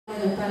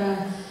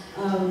para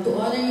to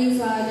honor you,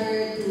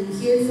 Father, to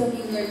hear from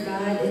you, Lord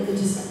God, and to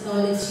just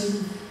acknowledge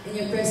you and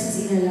your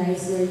presence in our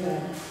lives, Lord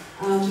God.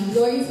 We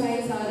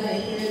glorify, Father, I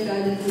pray, Lord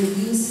God, that you will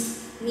use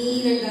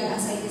me, Lord God,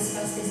 as I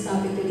discuss this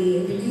topic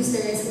today, and will use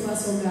the rest of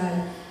us, oh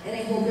God. And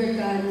I hope, Lord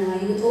God, na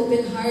you would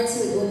open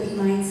hearts, you would open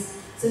minds,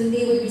 so that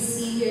they will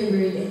receive your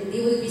word, and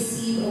they will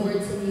receive a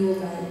word from you, O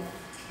God.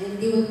 And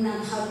they will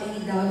not have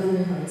any doubt in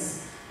their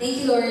hearts.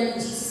 Thank you, Lord. In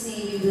Jesus'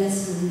 name, we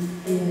bless you.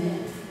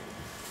 Amen.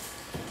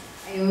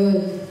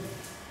 Ayun.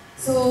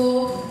 So,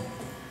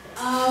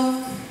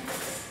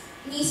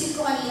 iniisip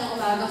ko kanina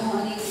umaga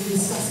kung ano yung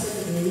discuss ko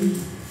today.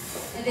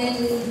 And then,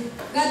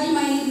 God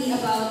reminded me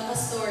about a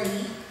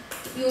story,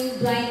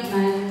 yung blind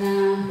man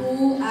na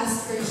who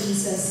asked for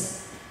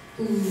Jesus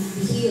to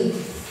be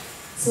healed.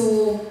 So,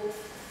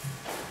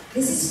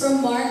 this is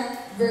from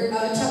Mark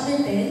chapter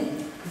 10.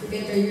 If you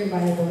can turn your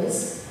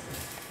Bibles.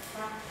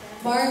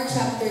 Mark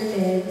chapter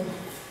 10,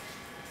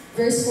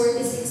 verse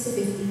 46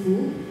 to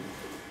 52.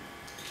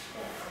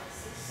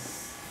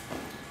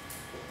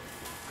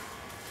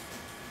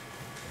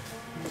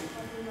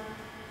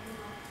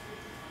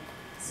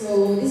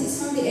 So, this is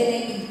from the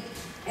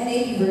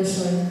NIV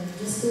version,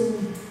 just to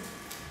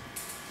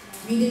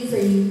read it for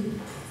you.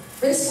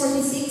 Verse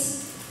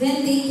 46,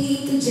 Then they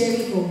came to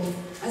Jericho.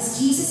 As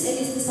Jesus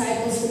and his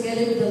disciples,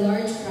 together with a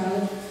large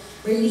crowd,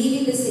 were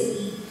leaving the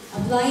city,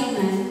 a blind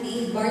man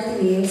named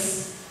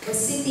Bartimaeus was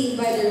sitting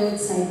by the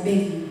roadside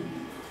begging.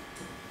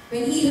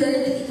 When he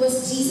heard that it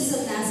was Jesus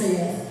of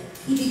Nazareth,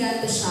 he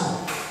began to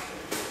shout.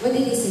 What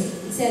did he say?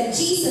 He said,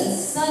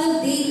 Jesus, Son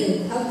of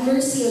David, have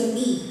mercy on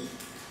me.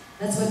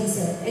 That's what he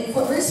said. And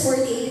for verse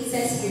 48, it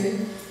says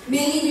here,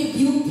 many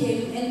rebuked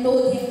him and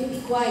told him to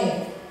be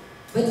quiet.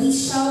 But he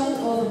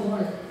shouted all the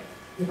more.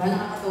 Diba?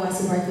 Nakakatawa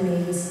si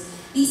Bartimaeus.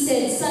 He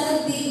said,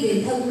 Son of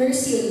David, have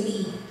mercy on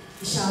me.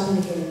 He shouted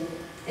again.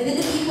 And then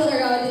the people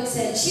around him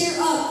said, Cheer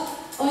up,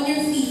 on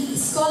your feet,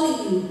 he's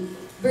calling you.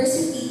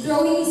 Verse 50,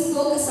 throwing his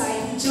cloak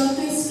aside, he jumped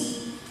to his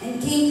feet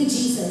and came to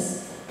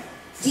Jesus.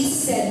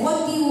 Jesus said,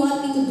 What do you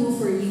want me to do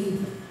for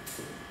you?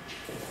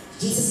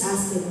 Jesus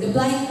asked him. The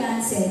blind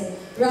man said,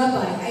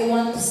 Rabbi, I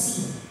want to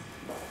see.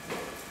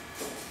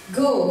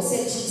 Go,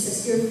 said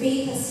Jesus, your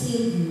faith has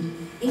healed you.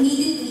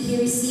 Immediately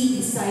he received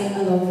his sight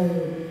along the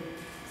road.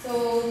 So,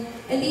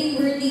 ito yung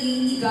word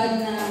ni God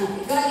na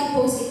God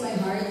imposed in my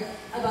heart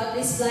about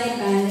this blind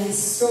man and his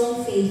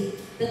strong faith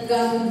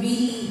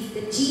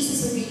that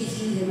Jesus would really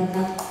heal him at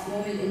that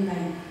moment in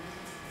time.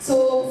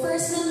 So,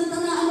 first,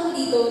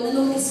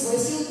 na-notice ko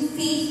is yung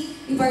faith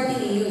ni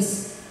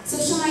Bartimaeus. So,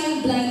 siya nga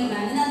yung blind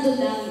man, nandun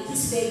lang,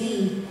 he's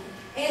begging.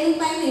 Eh, nung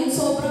time na yun,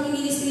 sobrang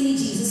ministry ni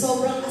Jesus,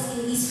 sobrang as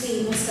in, he's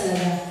famous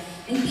talaga.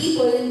 And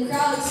people and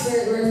crowds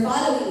were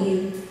following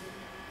him,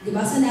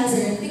 diba, sa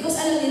Nazareth, because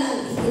alam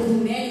nila, he can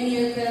do many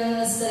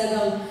miracles,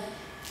 talagang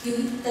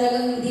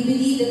they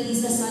believe that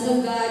he's the Son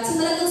of God. So,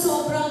 talagang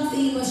sobrang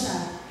famous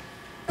siya.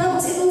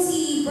 Tapos, itong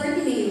si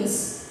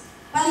Bartimaeus,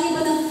 paano niya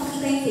ba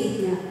napakita yung faith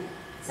niya?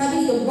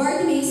 Sabi nito,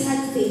 Bartimaeus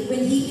had faith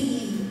when he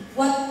believed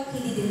what he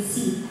didn't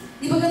see.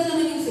 Di ba gano'n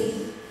naman yung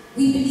faith?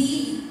 We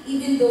believe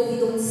even though we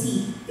don't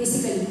see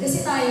physically.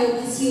 Kasi tayo,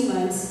 as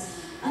humans,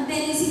 ang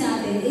tendency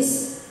natin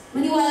is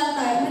maniwala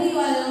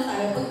lang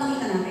tayo pag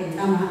nakita natin.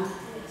 Tama?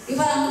 Di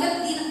ba,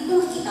 hindi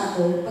ko nakita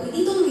ko. Pag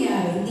hindi ito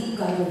nangyari, hindi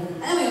ko gagawin.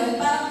 Alam mo yun,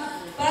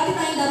 parang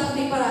tayong dapat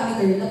may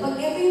parameter na pag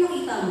ito yung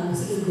nakita mo,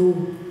 sige, go.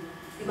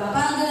 Diba?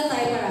 Parang gano'n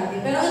tayo parati.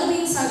 Pero ano ba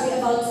yung sabi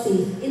about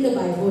faith in the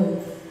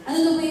Bible?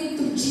 Ano ba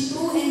yung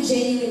true and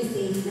genuine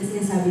faith na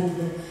sinasabi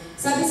dito?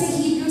 Sabi sa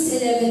Hebrews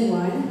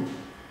 11:1,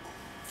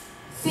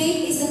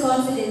 faith is the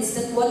confidence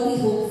that what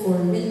we hope for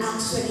will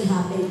actually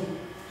happen.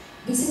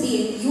 Ibig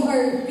sabihin, you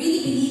are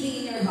really believing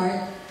in your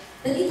heart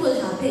that it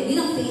will happen. Yun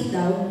ang faith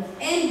daw.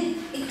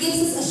 And it gives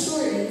us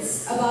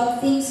assurance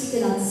about things we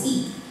cannot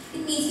see.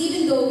 It means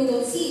even though we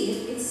don't see it,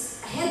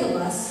 it's ahead of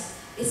us,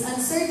 it's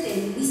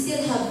uncertain, we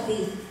still have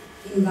faith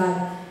in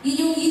God.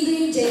 Yun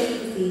yung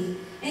genuine faith.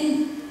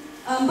 And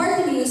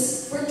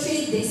Bartimaeus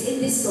portrayed this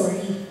in this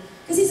story.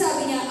 Kasi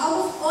sabi niya,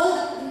 out of all,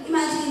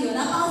 imagine nyo,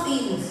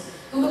 napaka-famous.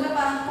 Kumbaga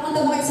parang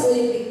pumunta ba kayo sa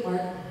Olympic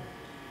Park?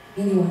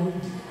 Anyone?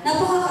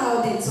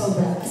 Napaka-crowded,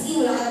 sobra.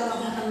 Kasi wala ka naman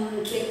makakang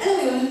click. Alam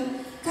mo yun,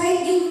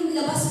 kahit yung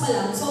labas pa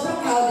lang,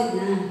 sobrang crowded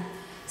na.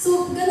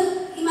 So,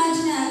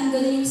 imagine na natin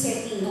ganun yung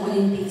setting ng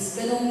Olympics.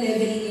 Ganung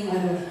leveling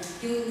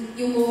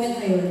yung moment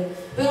na yun.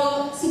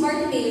 Pero si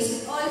Bartimaeus,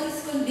 with all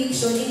his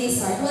conviction in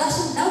his heart, wala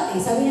siyang doubt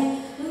eh. Sabi niya,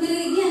 nung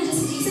narinig niya,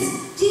 si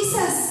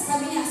Jesus,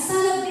 sabi niya, Son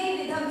of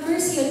David, have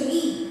mercy on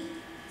me.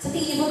 Sa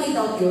tingin niyo ba may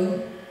doubt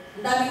yun?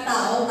 Ang daming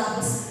tao,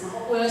 tapos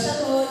nakapula siya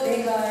to,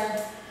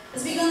 degar.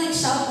 Tapos biglang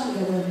nag-shout ng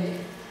gano'n eh.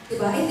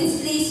 Diba? It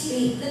displays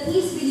faith that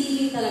he's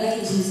believing talaga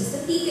in Jesus,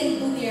 that he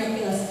can do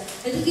miracles,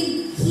 that he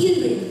can heal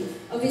him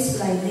of his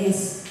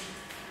blindness.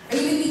 Are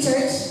you with me,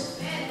 church?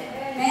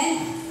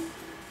 Amen?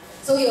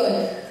 So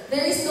yun.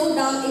 There is no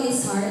doubt in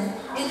his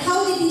heart. And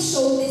how did he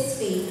show this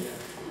faith?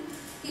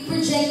 He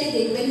projected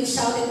it when he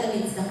shouted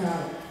amidst the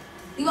crowd.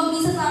 Di ba,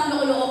 minsan parang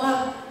loko-loko ka.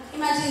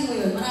 Imagine mo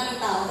yun, maraming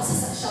tao,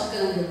 tapos shout ka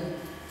lang doon.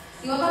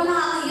 Di ba, parang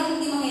nakakahiyak,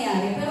 hindi mangyayari.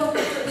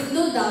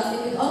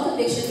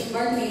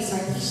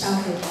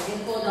 shouted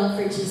and called out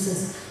for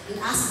Jesus and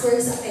asked for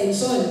his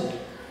attention.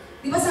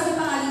 Di ba sabi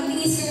pa nga,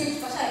 discourage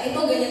pa siya, ito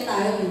ganyan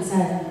tayo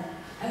minsan.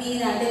 Aminin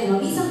natin, di ba?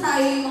 Minsan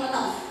tayo yung mga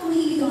tao,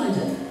 mahigit ka nga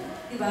dyan.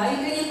 Di ba?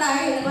 Yung ganyan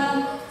tayo, di ba?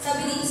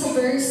 Sabi dito sa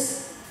verse,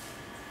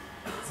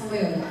 saan ba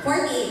yun?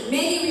 48,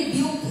 many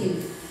rebuked him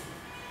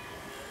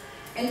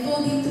and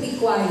told him to be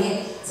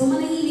quiet. So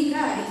manahimik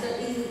ka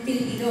in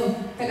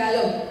Filipino,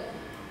 Tagalog.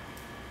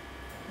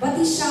 But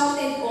he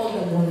shouted all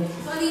the more.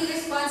 So ano yung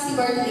response ni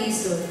Bartimaeus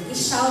doon? He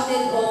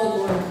shouted all the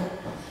more.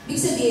 Ibig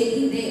sabihin,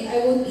 hindi,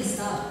 I won't be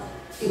stopped.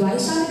 Diba? He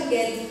shouted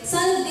again,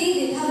 Son of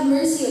David, have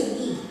mercy on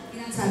me.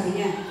 Yun ang sabi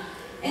niya.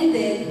 And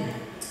then,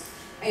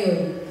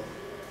 ayun.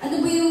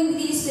 Ano ba yung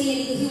display niya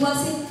dito? He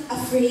wasn't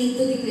afraid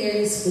to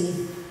declare his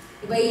faith.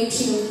 Diba yung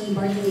sinong ni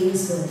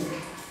Bartimaeus doon?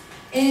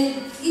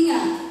 And, yun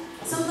nga,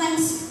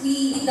 sometimes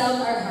we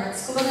doubt our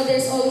hearts. Kumbaga,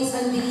 there's always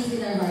unbelief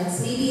in our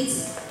hearts. Maybe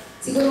it's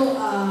siguro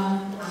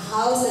a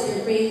house that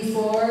you're praying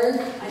for,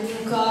 a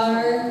new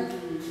car,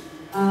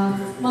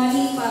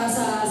 money para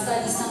sa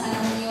studies ng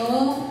anak niyo,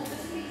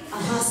 a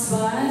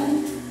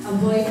husband, a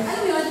boy.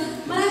 Alam mo yun,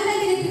 marami na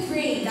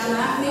pinag-pray,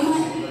 tama?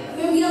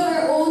 We have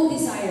our own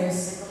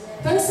desires.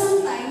 Pero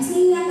sometimes,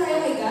 nahinga tayo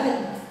kay God.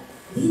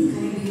 Hindi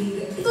kaya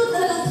bibigay. Ito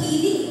talagang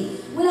healing.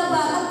 Mula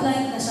bata,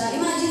 blind na siya.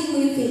 Imagine mo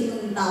yung faith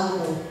ng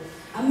tao ko.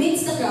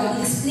 Amidst the crowd,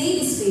 he displayed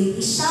his faith,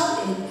 he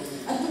shouted,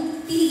 at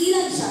nung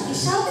tinigilan siya, he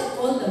shouted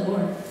all the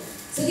more.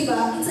 So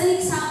diba, it's an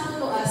example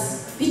to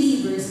us,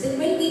 believers, that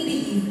when we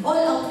believe, all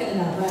out ka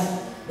laban.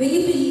 When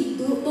you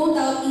believe, no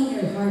doubt in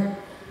your heart.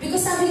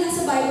 Because sabi nga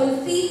sa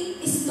Bible, faith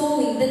is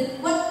knowing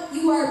that what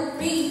you are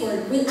praying for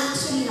will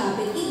actually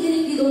happen, even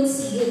if you don't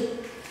see it.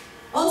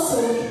 Also,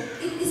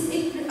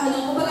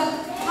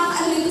 kumbaga,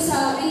 makakaano ito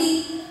sa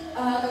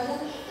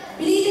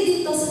related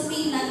dito sa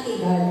faith natin kay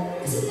God.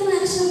 Kasi hindi naman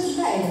natin siya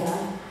nakita diba?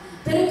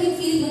 Pero you can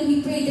feel when we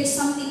pray, there's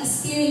something, a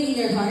stirring in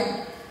your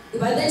heart.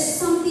 Diba? There's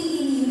something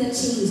in you that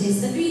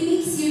changes, that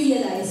really makes you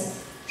realize,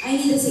 I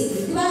need the same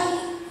thing. Diba?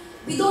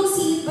 We don't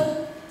see it,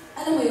 but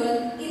alam mo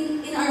yun,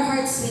 in our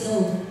hearts we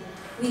know.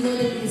 We know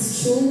that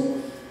it's true.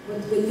 When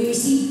we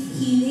receive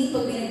healing,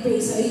 pag may nag-pray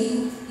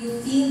sa'yo,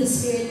 you feel the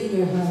Spirit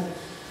in your heart.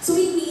 So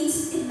it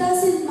means, it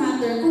doesn't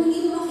matter kung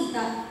hindi mo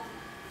makita,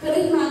 pero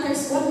it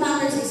matters, what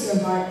matters is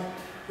your heart.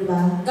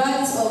 Diba? God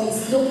is always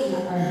looking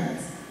at our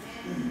hearts.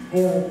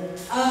 Ayun.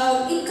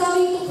 In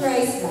coming to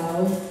Christ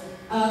now,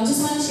 just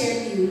want to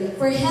share to you that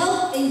for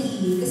help and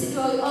healing, kasi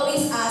we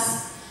always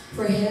ask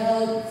for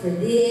help, for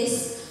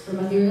this, for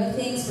material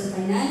things, for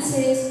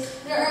finances.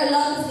 There are a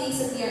lot of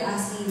things that we are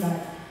asking God.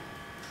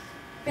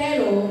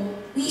 Pero,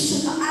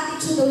 ang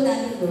attitude daw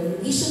natin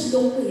doon, we should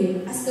look to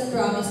Him as the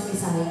promised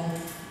Messiah.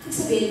 Ibig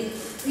sabihin,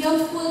 we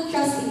have full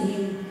trust in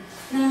Him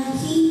na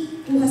He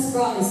who has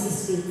promised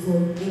is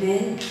faithful.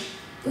 Amen?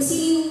 Kung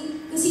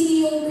sino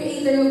yung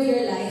creator of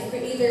your life,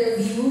 creator of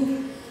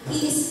you,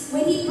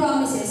 when He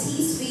promises,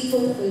 He is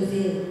faithful to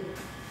fulfill.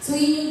 So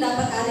yun yung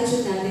dapat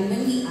attitude natin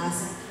when we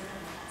ask.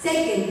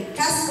 Second,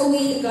 cast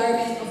away the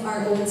garment of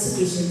our own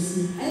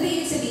sufficiency. Ano ba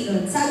yung sabihin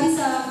nun? Sabi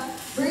sa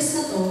verse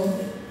na to,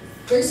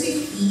 verse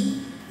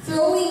 50,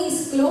 throwing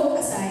his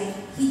cloak aside,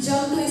 he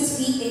jumped to his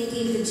feet and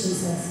came to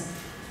Jesus.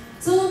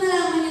 So nung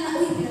nalaman niya na,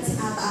 uy,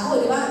 pinagsikata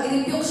ako, di ba?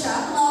 I-rebuke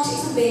siya, tumawag siya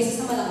isang beses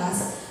na malakas.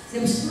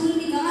 Sabi siya,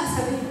 mahimik ka nga.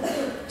 Sabi,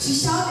 she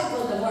shouted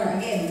all the more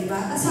again, di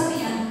ba? Tapos sabi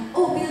niya,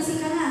 oh,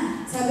 pinagsik ka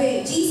na.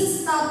 Sabi,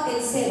 Jesus stopped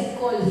and said,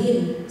 call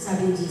him.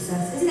 Sabi ni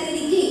Jesus. Kasi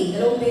narinig niya eh,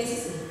 dalawang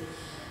beses eh.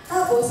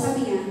 Tapos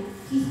sabi niya,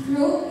 he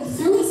threw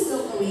his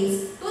cloak away,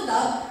 stood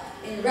up,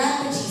 and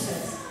ran to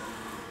Jesus.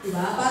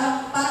 Diba?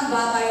 Parang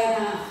bata yan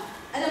na,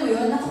 alam mo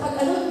yun, na kapag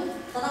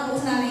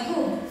tatapos nanay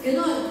ko.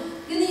 Ganun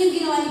yung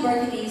ginawa ni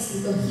Bartimaeus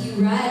dito. He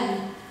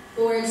ran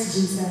towards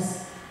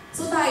Jesus.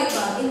 So tayo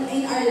ba,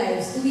 in our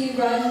lives, do we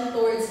run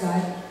towards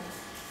God?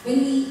 When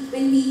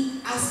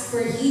we ask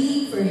for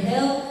healing, for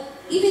help,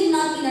 even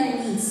not in our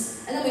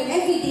needs. Alam mo yun,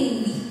 everyday,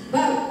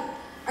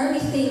 are we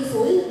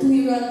thankful? Do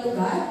we run to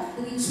God?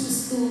 Do we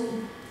choose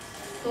to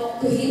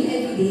talk to Him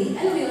every day?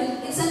 Alam mo yun,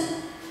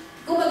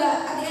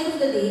 kumbaga, at the end of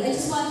the day, I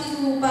just want you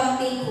to parang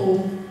take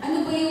home.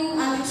 Ano ba yung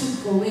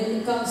attitude ko when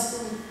it comes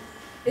to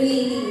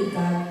relating with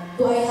God?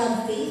 Do I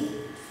have faith?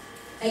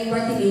 Like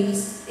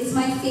Bartimaeus, is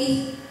my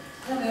faith,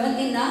 alam mo yun,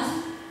 enough?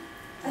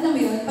 Alam mo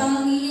yun,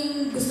 parang yun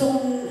yung gusto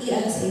kong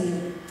i-ano sa inyo.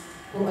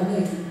 O ano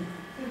yun.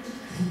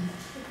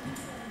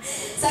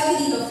 Sabi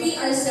dito, free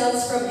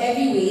ourselves from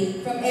every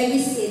weight, from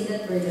every sin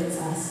that burdens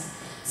us.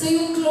 So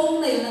yung cloak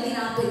na yun na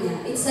tinapon niya,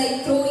 it's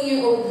like throwing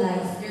your old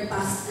life, your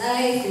past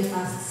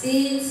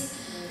sins.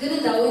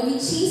 Ganun daw, when we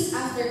chase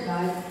after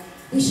God,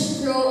 we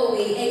should throw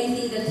away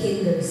anything that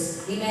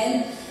hinders.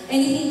 Amen?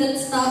 Anything that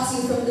stops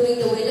you from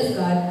doing the will of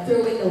God,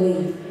 throw it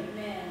away.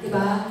 Amen.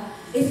 Diba?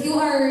 If you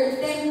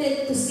are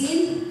tempted to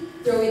sin,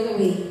 throw it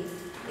away.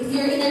 If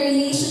you're in a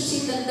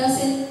relationship that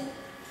doesn't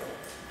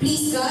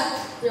please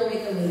God, throw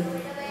it away.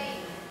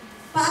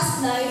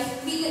 Past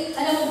life,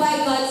 alam mo,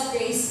 by God's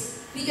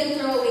grace, we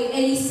can throw away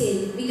any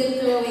sin. We can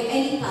throw away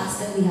any past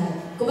that we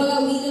had.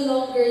 Kumbaga, we no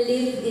longer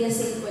live in a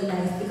sinful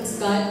life because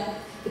God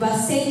diba,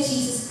 sent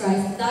Jesus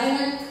Christ,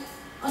 died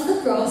on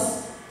the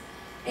cross,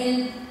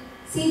 and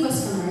save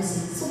us from our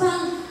sins. So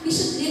parang we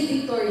should live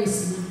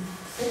victoriously,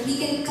 that we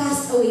can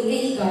cast away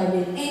any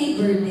garment, any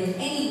burden,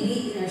 any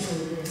weight in our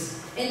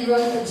shoulders, and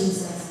run to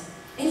Jesus.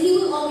 And He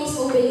will always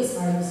open His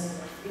arms.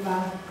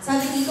 Diba?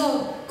 Sabi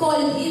dito,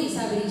 call Him,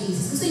 sabi ni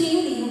Jesus. Gusto niyo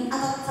yun eh, yung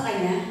atat sa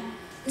Kanya.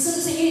 Gusto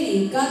niyo yun eh,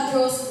 God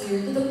draws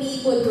near to the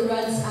people who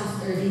runs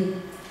after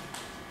Him.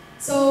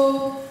 So,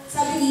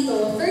 sabi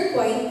dito, third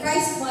point,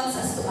 Christ wants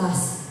us to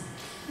ask.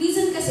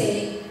 Minsan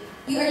kasi,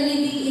 we are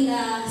living in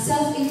a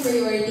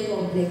self-inferiority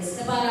complex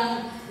na parang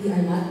we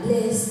are not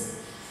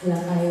blessed,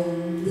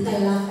 hindi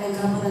tayo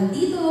karapatan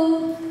dito,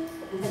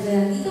 ang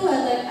tagalan dito,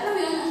 alam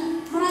mo yun,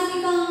 marami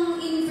kang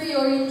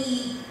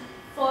inferiority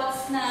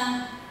thoughts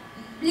na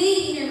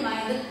playing in your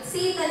mind that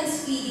Satan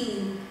is feeding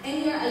you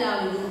and you're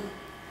allowing it.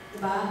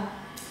 Diba?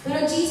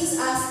 Pero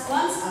Jesus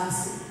wants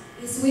us,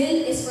 His will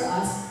is for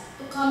us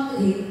to come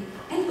to Him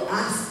and to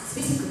ask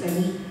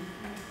specifically.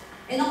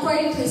 And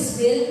according to His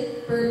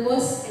will,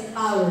 purpose, and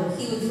power,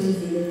 He will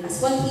fulfill it.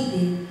 As what He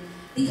did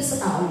dito sa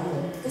tao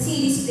nito. Kasi He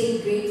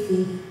displayed great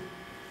faith.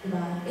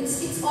 Diba?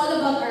 It's all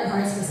about our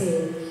hearts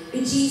kasi.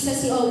 With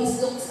Jesus, He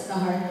always looks at the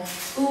heart.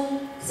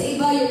 Kung sa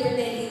iba, you're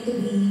pretending to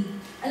be,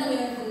 alam mo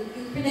yun, kung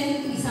you're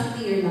pretending to be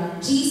something you're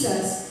not.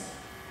 Jesus,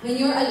 when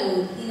you're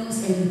alone, He knows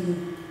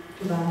everything.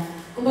 Diba?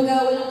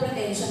 Kumbaga, walang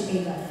pretension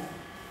kay God.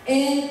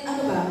 And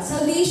ano ba?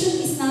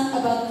 Salvation is not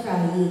about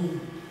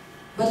crying,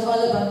 but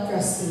all about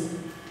trusting.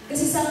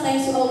 Kasi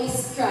sometimes you always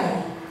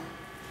cry.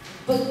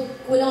 Pag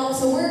kulang ako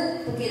sa work,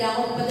 pag kailangan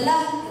ko magpadala,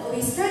 you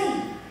always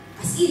cry.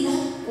 As in,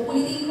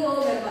 kukulitin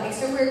ko, meron pa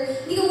extra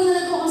work. Hindi ka muna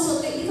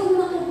nagkakonsult, hindi ka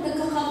muna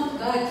nagkakam to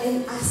God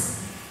and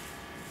ask.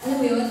 Alam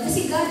mo yun?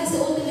 Kasi God is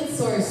the ultimate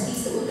source.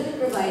 He's the ultimate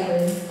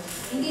provider.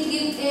 He can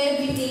give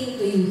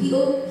everything to you. He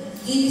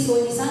gave His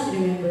only Son,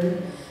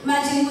 remember?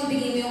 Imagine mo,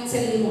 bigay mo yung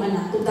sarili mong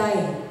anak to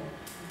die.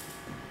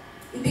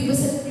 Ibig ba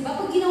sa, di ba?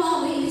 Pag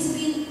ginawa mo, ibig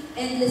sabihin,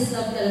 endless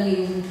love talaga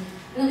yung,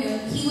 alam mo yun,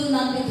 He will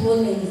not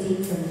withhold anything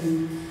from you.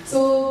 So,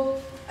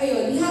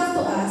 ayun, we have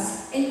to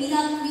ask, and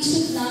we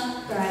should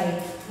not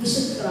cry. We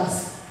should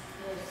trust.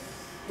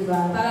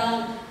 Diba?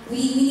 Parang,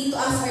 we need to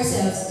ask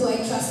ourselves, do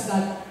I trust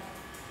God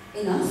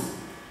enough?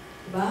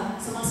 Diba?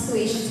 Sa mga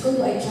situations ko,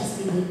 do I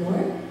trust Him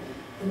more?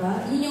 Diba?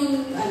 Yun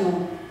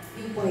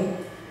yung point.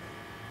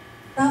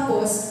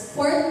 Tapos,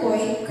 fourth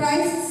point,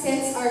 Christ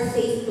sets our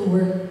faith to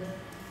work.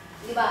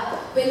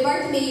 Diba? When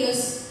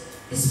Bartimaeus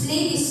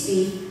displayed his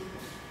faith,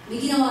 may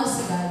ginawa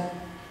si God.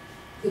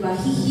 Diba?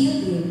 He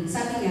healed him.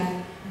 Sabi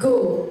niya,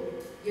 go,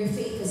 your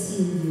faith has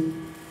healed you.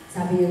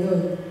 Sabi niya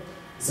doon.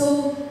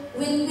 So,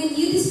 when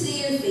you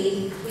display your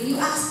faith, when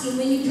you ask Him,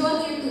 when you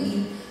draw near to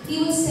Him,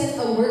 He will set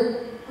a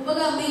work.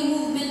 Kumbaga, may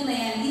movement na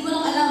yan. Hindi mo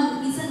lang alam,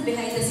 minsan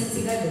behind the scenes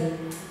si God eh.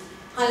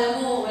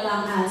 Akala mo,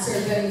 wala kang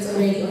answer, pero it's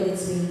already on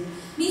its way.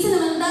 Minsan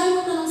naman, dami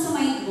mo tanong sa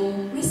mind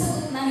mo, may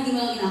sagot na hindi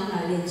mo lang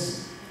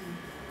ina-acknowledge.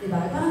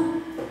 Diba?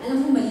 Parang, alam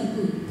mo, mali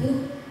ko eh. Pero,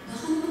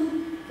 baka naman,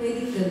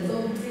 pwede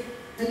ganito.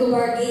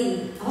 Nag-bargain.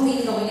 Ako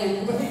hindi ako yan.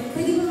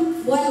 Pwede mo,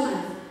 buwan naman.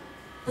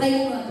 Try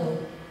mo na to.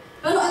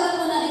 Pero alam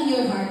mo na in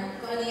your heart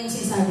kung ano yung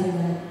sinasabi ni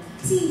God.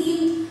 Kasi hindi,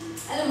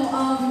 alam mo,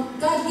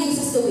 God gives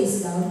us the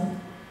wisdom.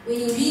 When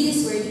you read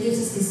His Word, He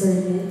gives us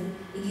discernment.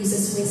 He gives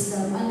us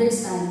wisdom,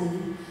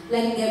 understanding,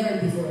 like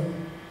never before.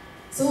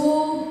 So,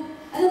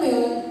 alam mo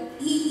yun,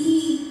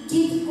 He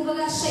gives,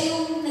 kumbaga siya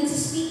yung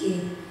nagsispeak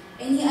eh.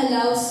 And He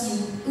allows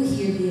you to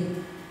hear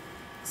Him.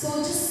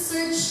 So, just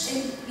search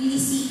and really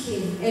seek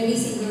Him every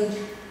single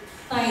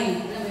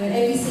time, alam mo yun,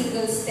 every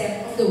single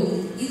step of the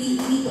way. You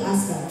need to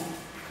ask God.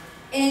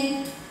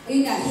 And,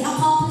 ayun nga, He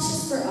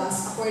accomplishes for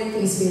us according to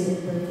His will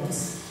and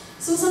purpose.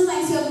 So,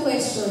 sometimes you have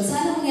questions,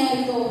 sana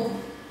mangyari to?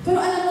 Pero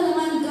alam mo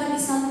naman, God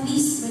is not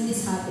pleased when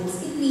this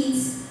happens. It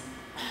means,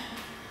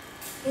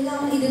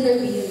 kailangan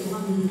i-determine yun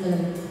kung hindi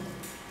talaga ito.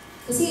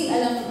 Kasi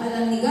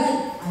alam ni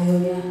God, ayaw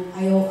niya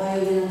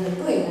ng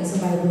ganito eh, nasa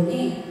Bible niya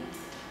eh.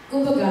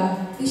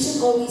 Kumbaga, we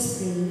should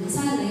always pray na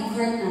sana yung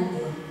heart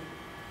natin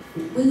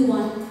will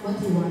want what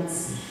He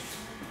wants.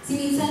 Kasi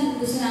minsan,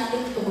 gusto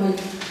natin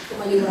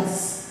tumaliwas.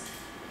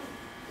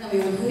 Alam mo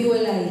yun,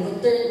 humiwalay,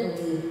 turn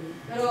away.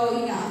 Pero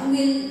yun nga, ang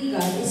will ni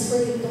God is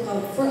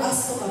for us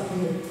to come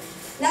here.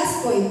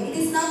 Last point,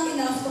 it is not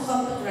enough to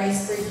come to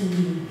Christ for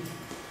healing.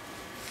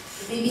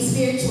 It may be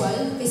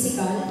spiritual,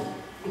 physical.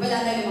 Diba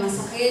lahat tayo may mga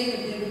sakit, may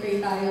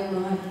pinag-prepare tayo,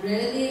 mga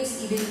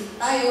relatives, even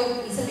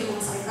tayo, minsan may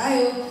mga sakit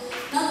tayo.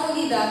 Not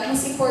only that,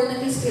 mas important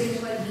yung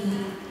spiritual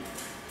healing.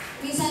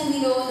 Minsan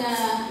we know na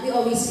we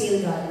always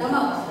fail God. Tama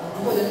ba ako?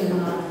 Ako lang yung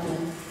mga kapatid.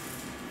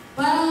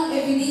 Parang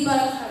everyday,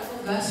 parang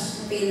oh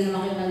gosh, na-fail na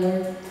naman kita,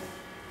 Lord.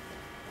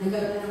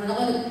 Nagkaroon na naman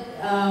ako,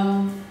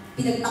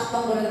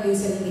 pinagtakpan ko na naman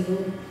yung sarili ko.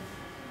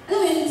 Alam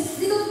mo yun,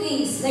 little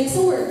things, like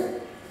sa work.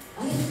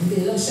 Ay,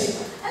 hindi lang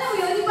siya. Alam mo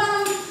yun, yung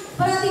parang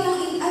parating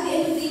ang at the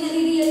end of the day,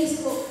 nare-realize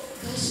ko,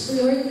 gosh,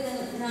 Lord,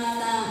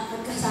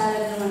 nagkasala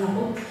na naman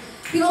ako.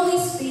 We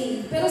always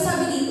fail. Pero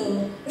sabi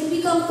dito, when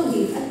we come to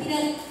Him at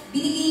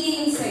binigay niya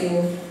yun sa'yo,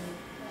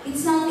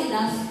 it's not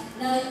enough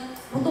na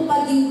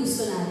matupad yung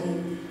gusto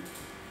natin.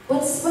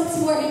 What's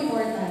more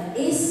important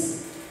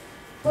is,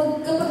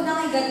 kapag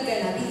nakigad ka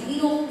na,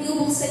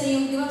 binubuksan niya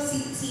yung, di ba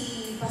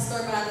si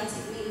Pastor natin,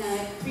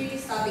 na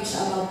previous topic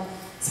siya about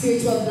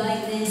spiritual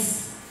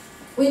blindness.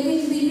 When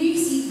we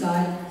receive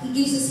God, He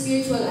gives us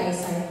spiritual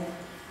eyesight.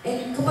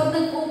 And kapag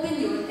nag-open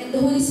yun, and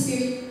the Holy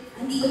Spirit,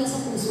 hindi ko na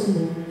sa puso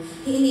mo,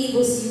 He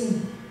enables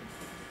you.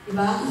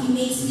 Diba? He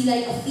makes me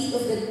like a feet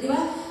of the,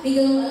 diba? May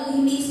ganun, He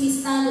makes me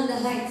stand on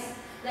the heights,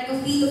 like a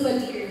feet of a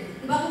deer.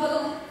 Diba?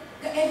 Kapag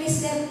every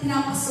step,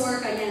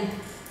 pinapasor ka niya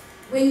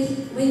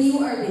when you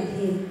are with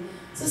Him.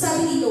 So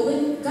sabi dito,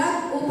 when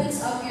God opens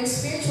up your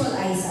spiritual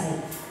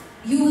eyesight,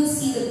 you will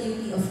see the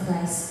beauty of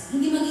Christ.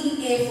 Hindi magiging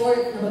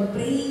effort na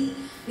mag-pray,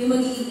 hindi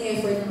magiging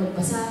effort na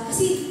magbasa.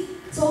 Kasi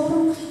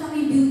sobrang nakita mo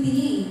yung beauty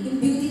niya eh. Yung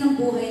beauty ng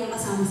buhay na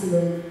kasama si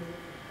Lord.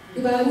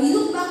 Diba? When you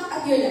look back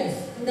at your life,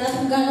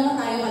 kung gano'n ka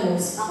tayo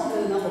kalos, ako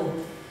gano'n ako.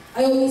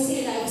 I always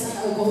say I was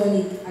an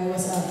alcoholic. I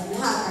was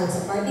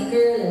a party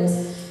girl, I was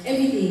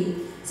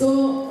everything. So,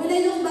 when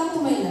I look back to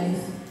my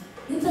life,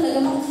 yun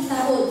talaga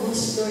makikita ko,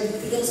 gosh Lord,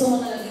 piganso mo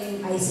talaga yung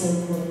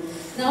eyesight ko.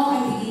 Now,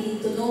 I'm beginning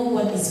to know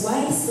what is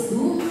wise to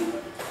do.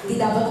 Hindi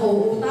dapat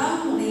ako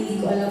utang, na hindi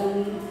ko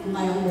alam kung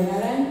kaya kong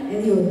bayaran, and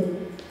yun.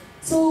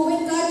 So,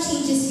 when God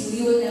changes you,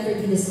 you will never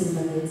be the same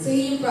again. So,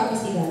 yun yung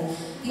promise ni God.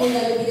 You will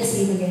never be the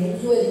same again, and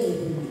He will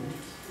enable you.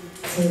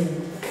 So,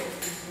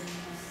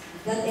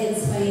 that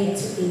ends my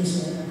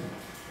exhortation.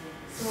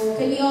 So,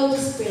 can we all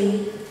just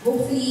pray?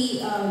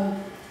 Hopefully,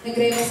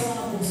 nag-rema sa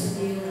mga puso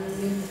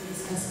yung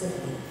discuss ko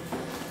today.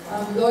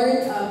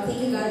 Lord, thank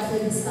you God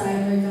for this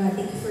time, Lord God.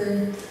 Thank you for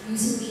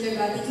using me, Lord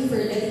God. Thank you for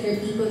letting your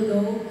people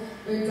know,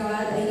 Lord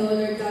God. I know,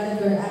 Lord God,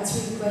 that you're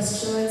answering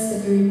questions,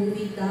 that you're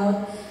removing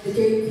doubt, that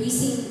you're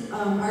increasing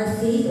our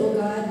faith, oh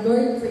God.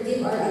 Lord,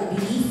 forgive our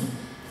unbelief.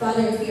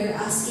 Father, if we are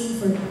asking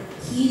for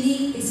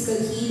healing,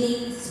 physical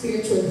healing,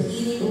 spiritual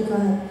healing, oh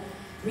God,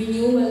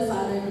 renewal,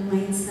 Father, ng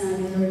minds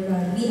namin, Lord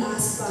God. We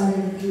ask, Father,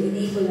 that you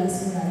enable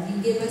us, oh God.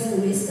 You give us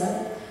the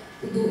wisdom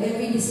to do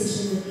every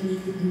decision that we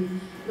need to do.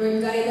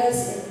 Lord, guide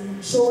us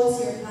and show us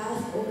your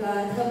path, oh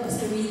God. Help us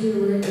to read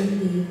your word every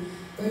day.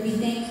 Lord, we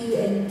thank you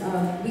and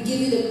we give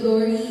you the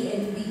glory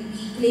and we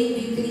claim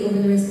victory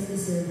over the rest of the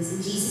service.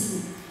 In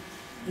Jesus'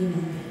 name,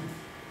 amen.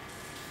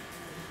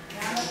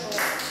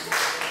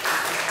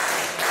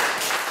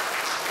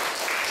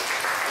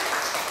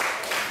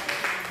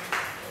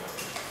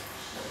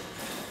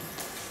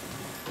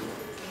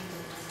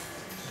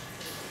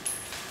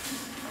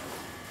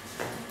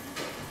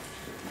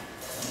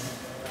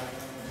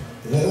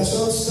 Let us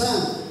all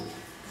stand.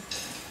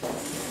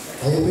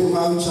 Tayo po yung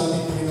maawit sa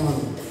ating Panginoon.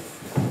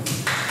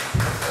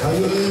 Are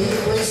you ready to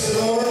praise the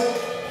Lord?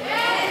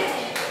 Yes!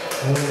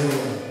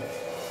 Hallelujah.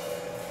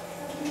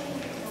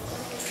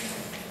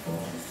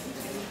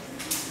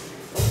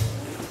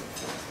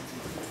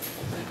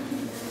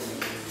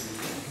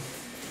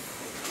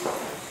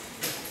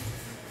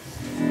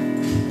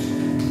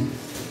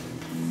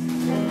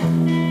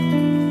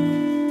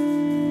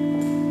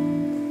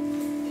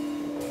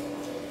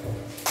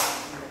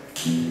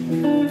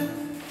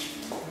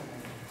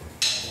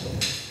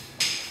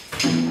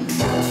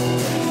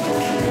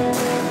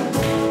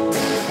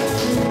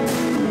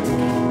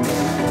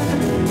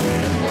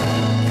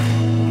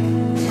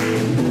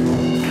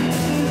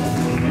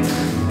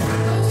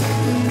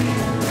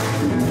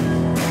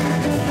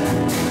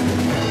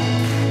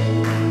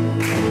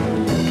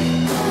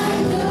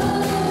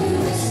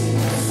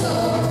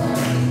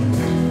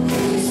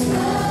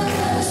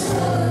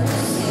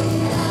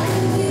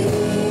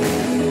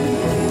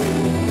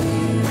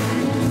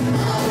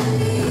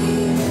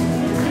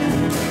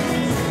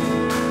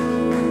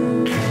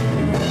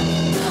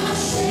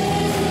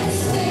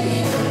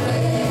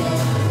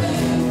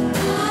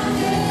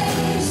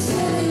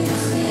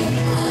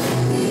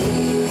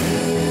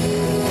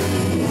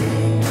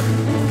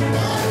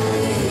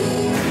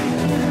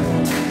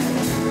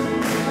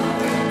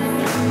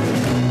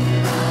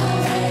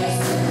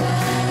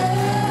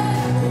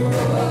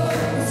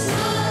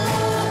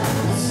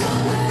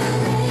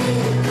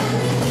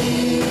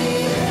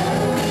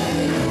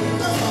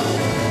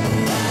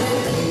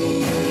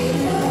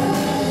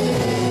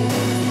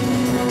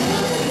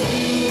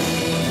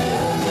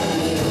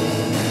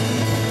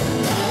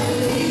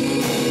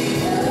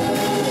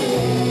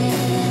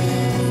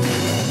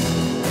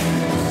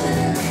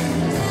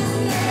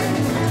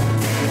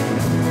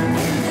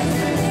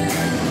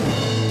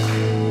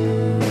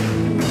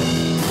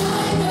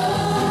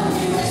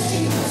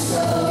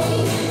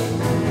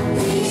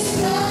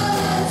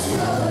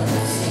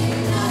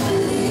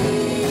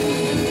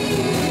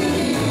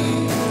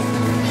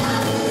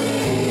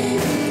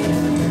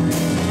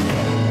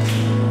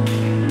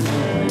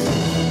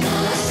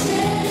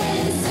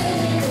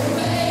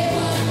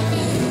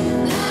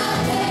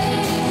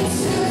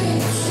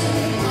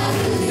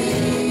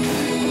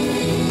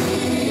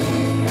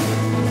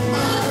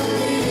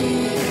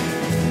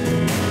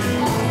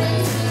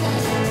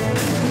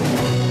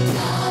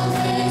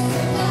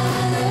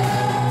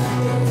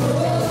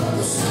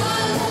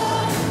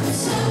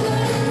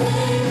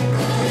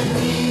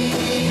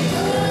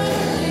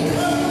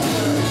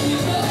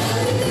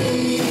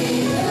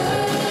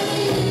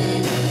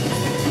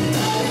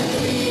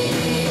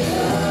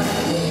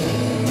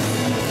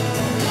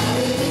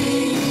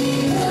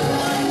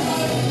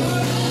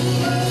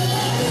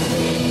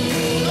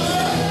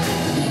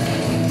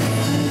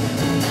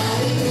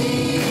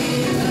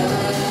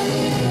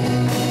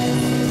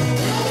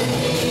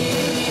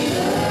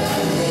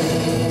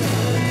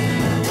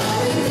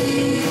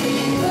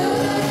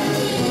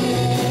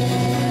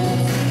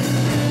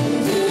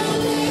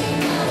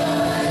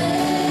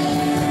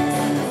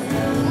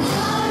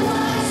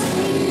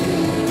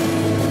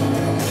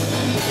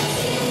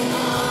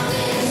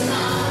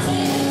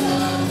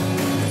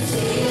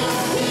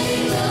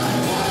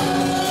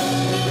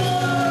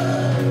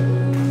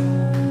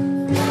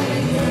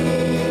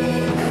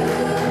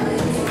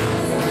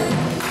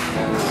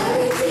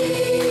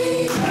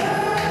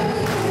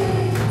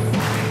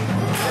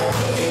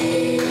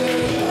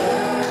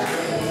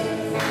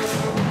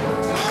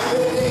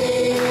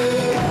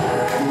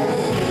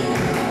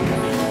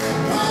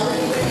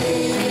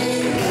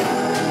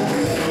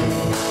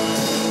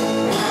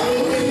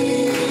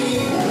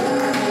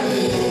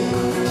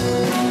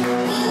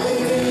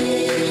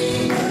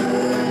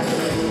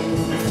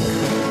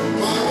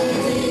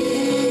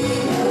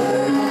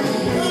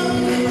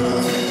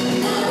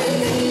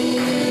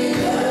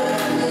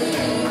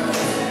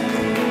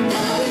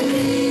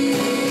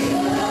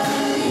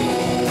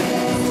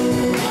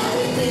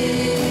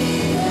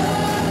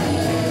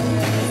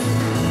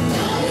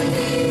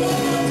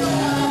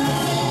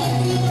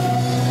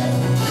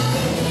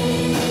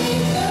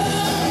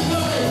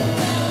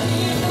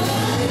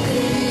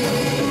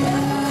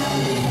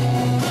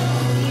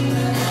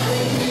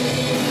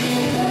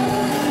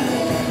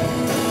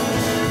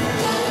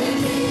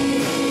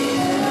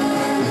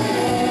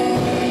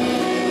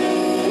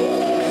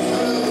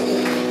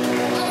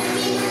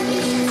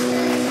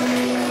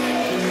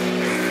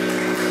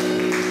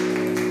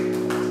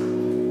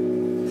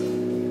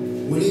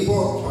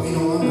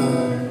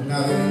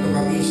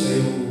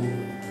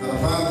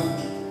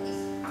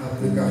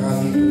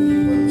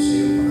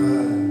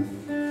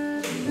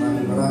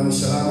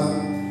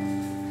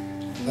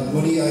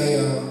 muli ay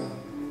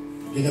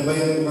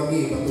ginabayan mo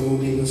kami patungo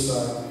dito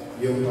sa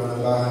iyong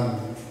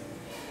panambahan.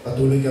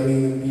 Patuloy kami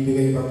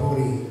nagbibigay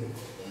papuri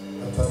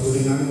at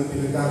patuloy namin ang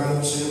pinagkakalap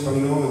sa iyong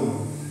Panginoon.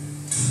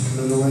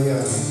 Nanawaya,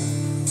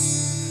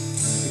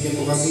 bigyan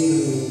mo kami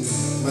ng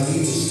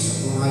malinis at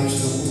maayos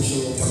ng puso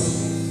upang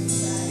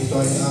ito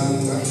ay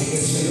aming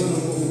maibigay sa iyo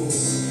ng buo.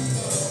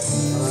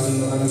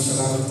 Maraming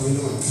salamat,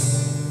 Panginoon,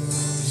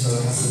 sa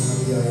lahat ng mga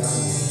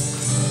biyayaan.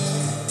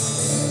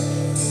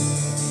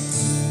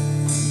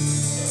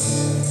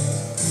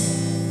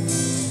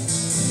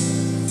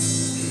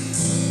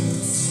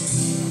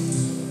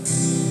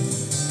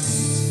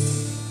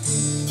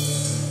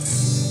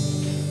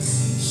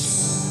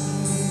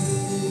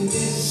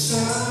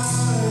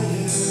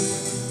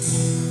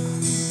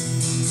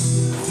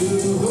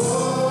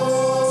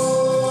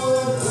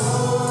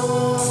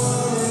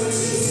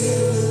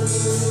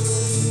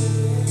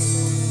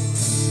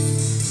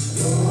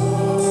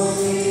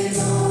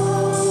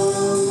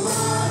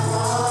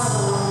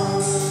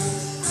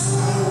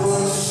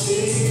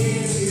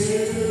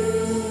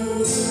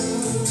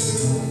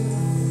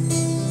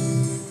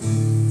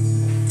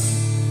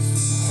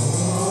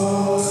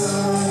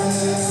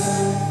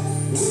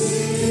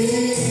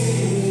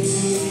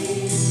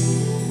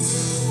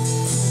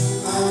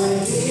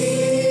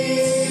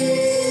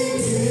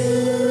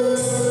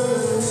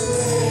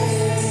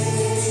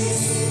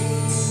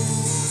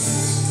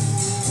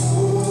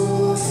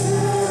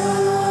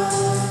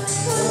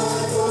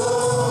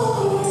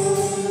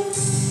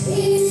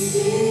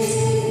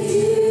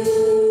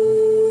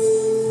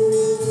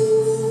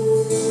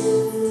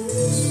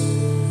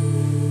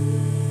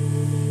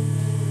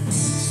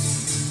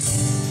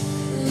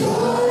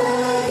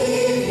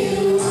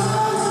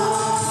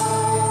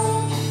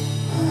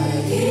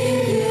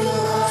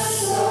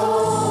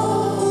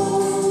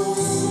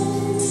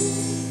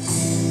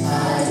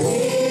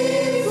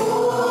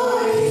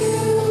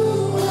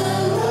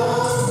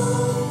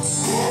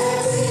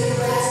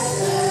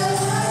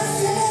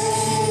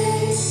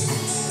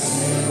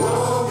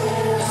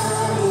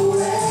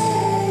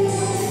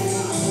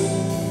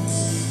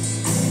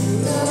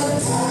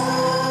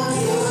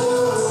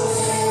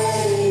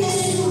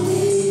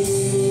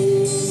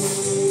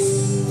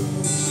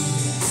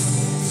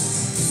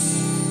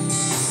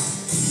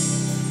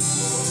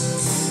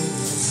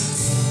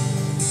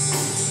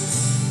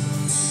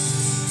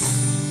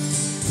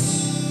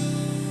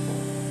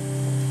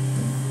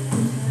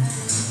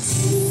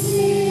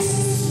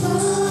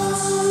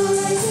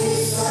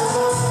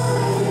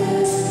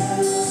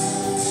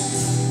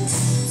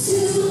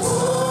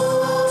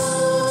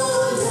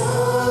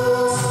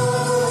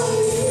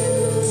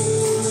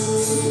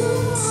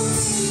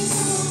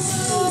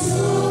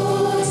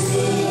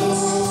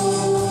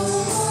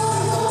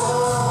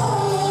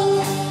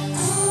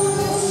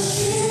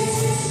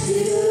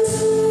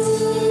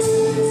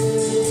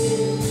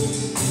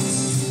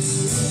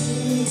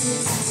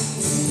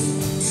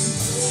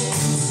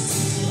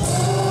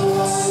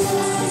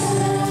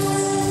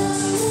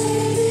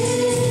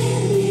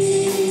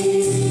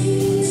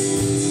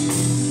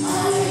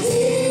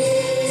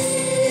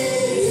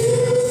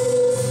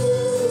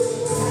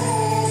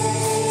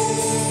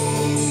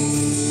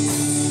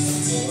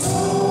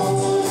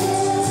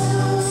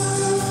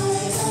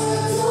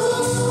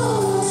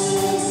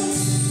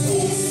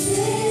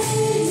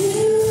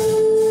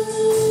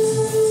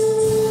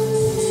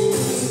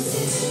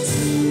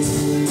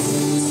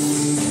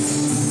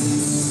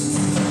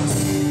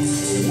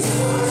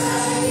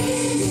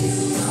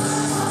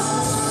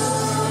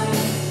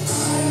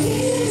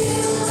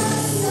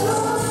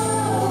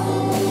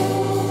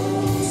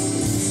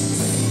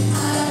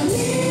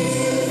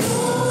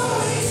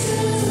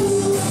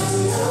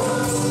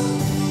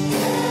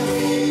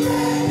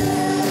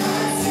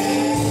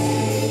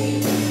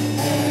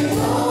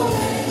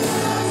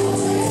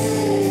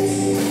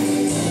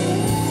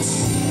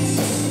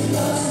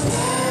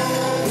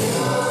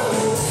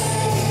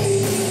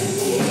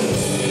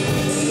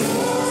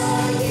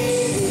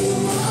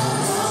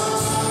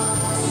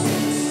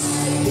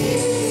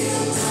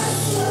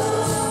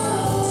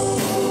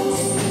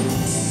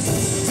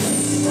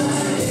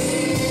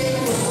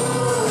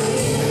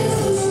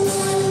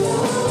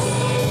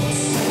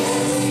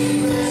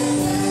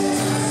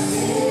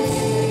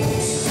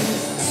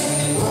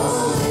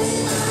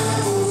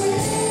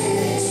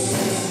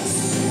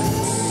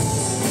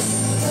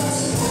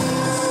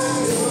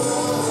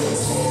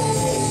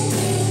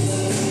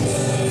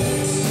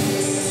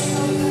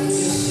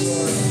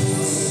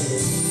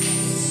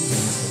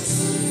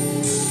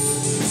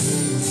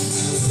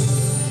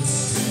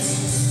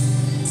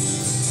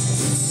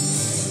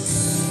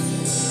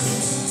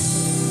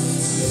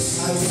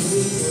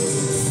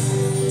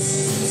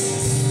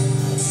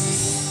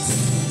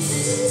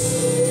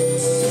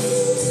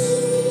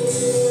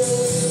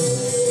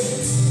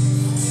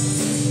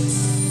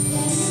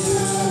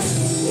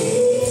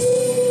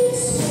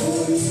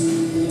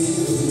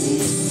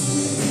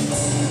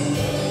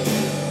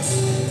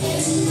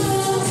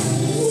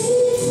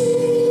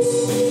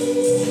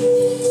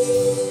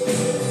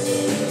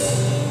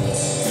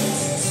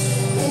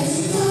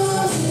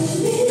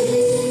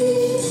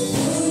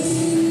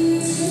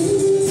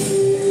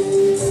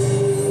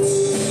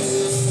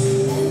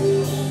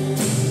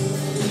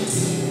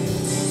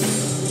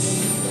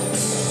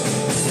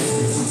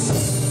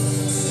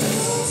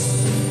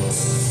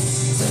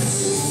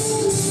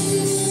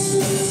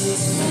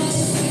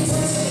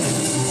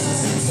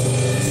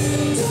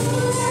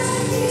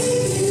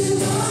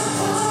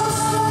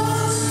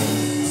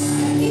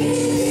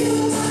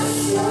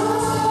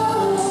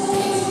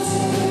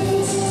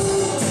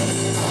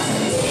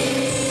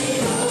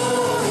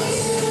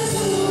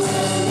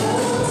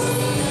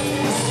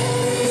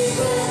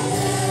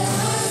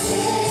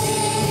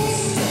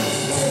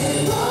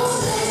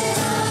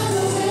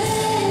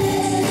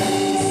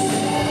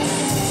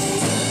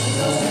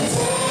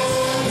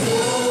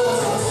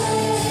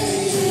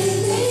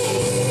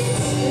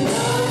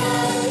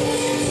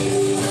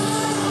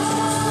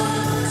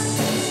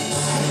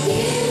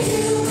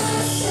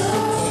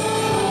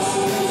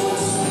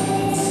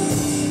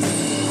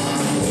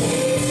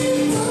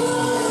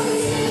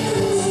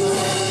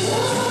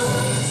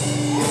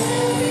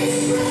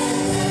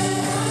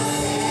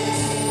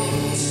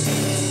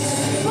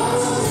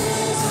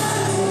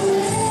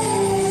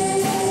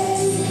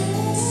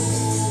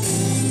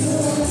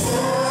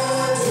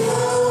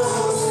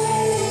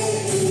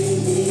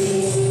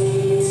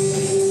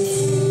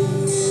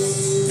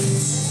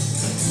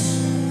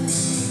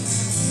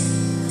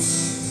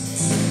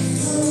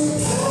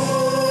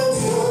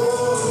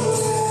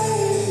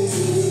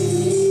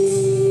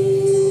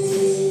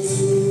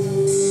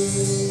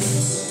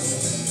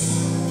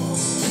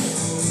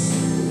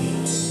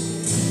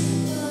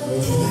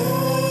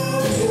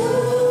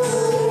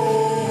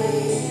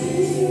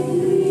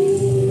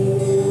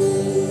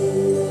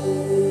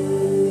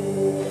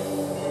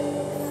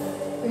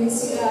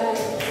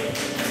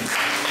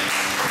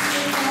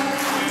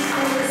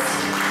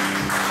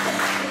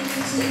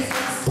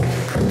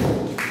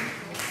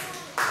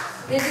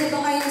 Ready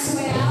ba kayo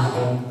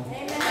sumayaw?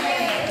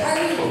 Are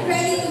we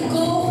ready to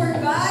go for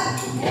God?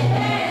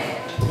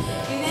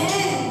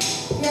 Amen.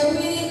 We are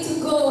willing to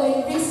go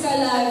and risk our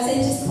lives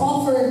and just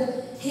offer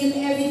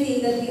Him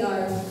everything that we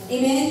are.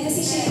 Amen?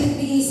 Kasi siya yung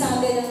nagbigay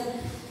sa atin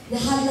ng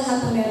lahat-lahat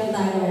na meron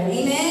tayo.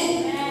 Amen?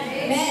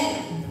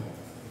 Amen.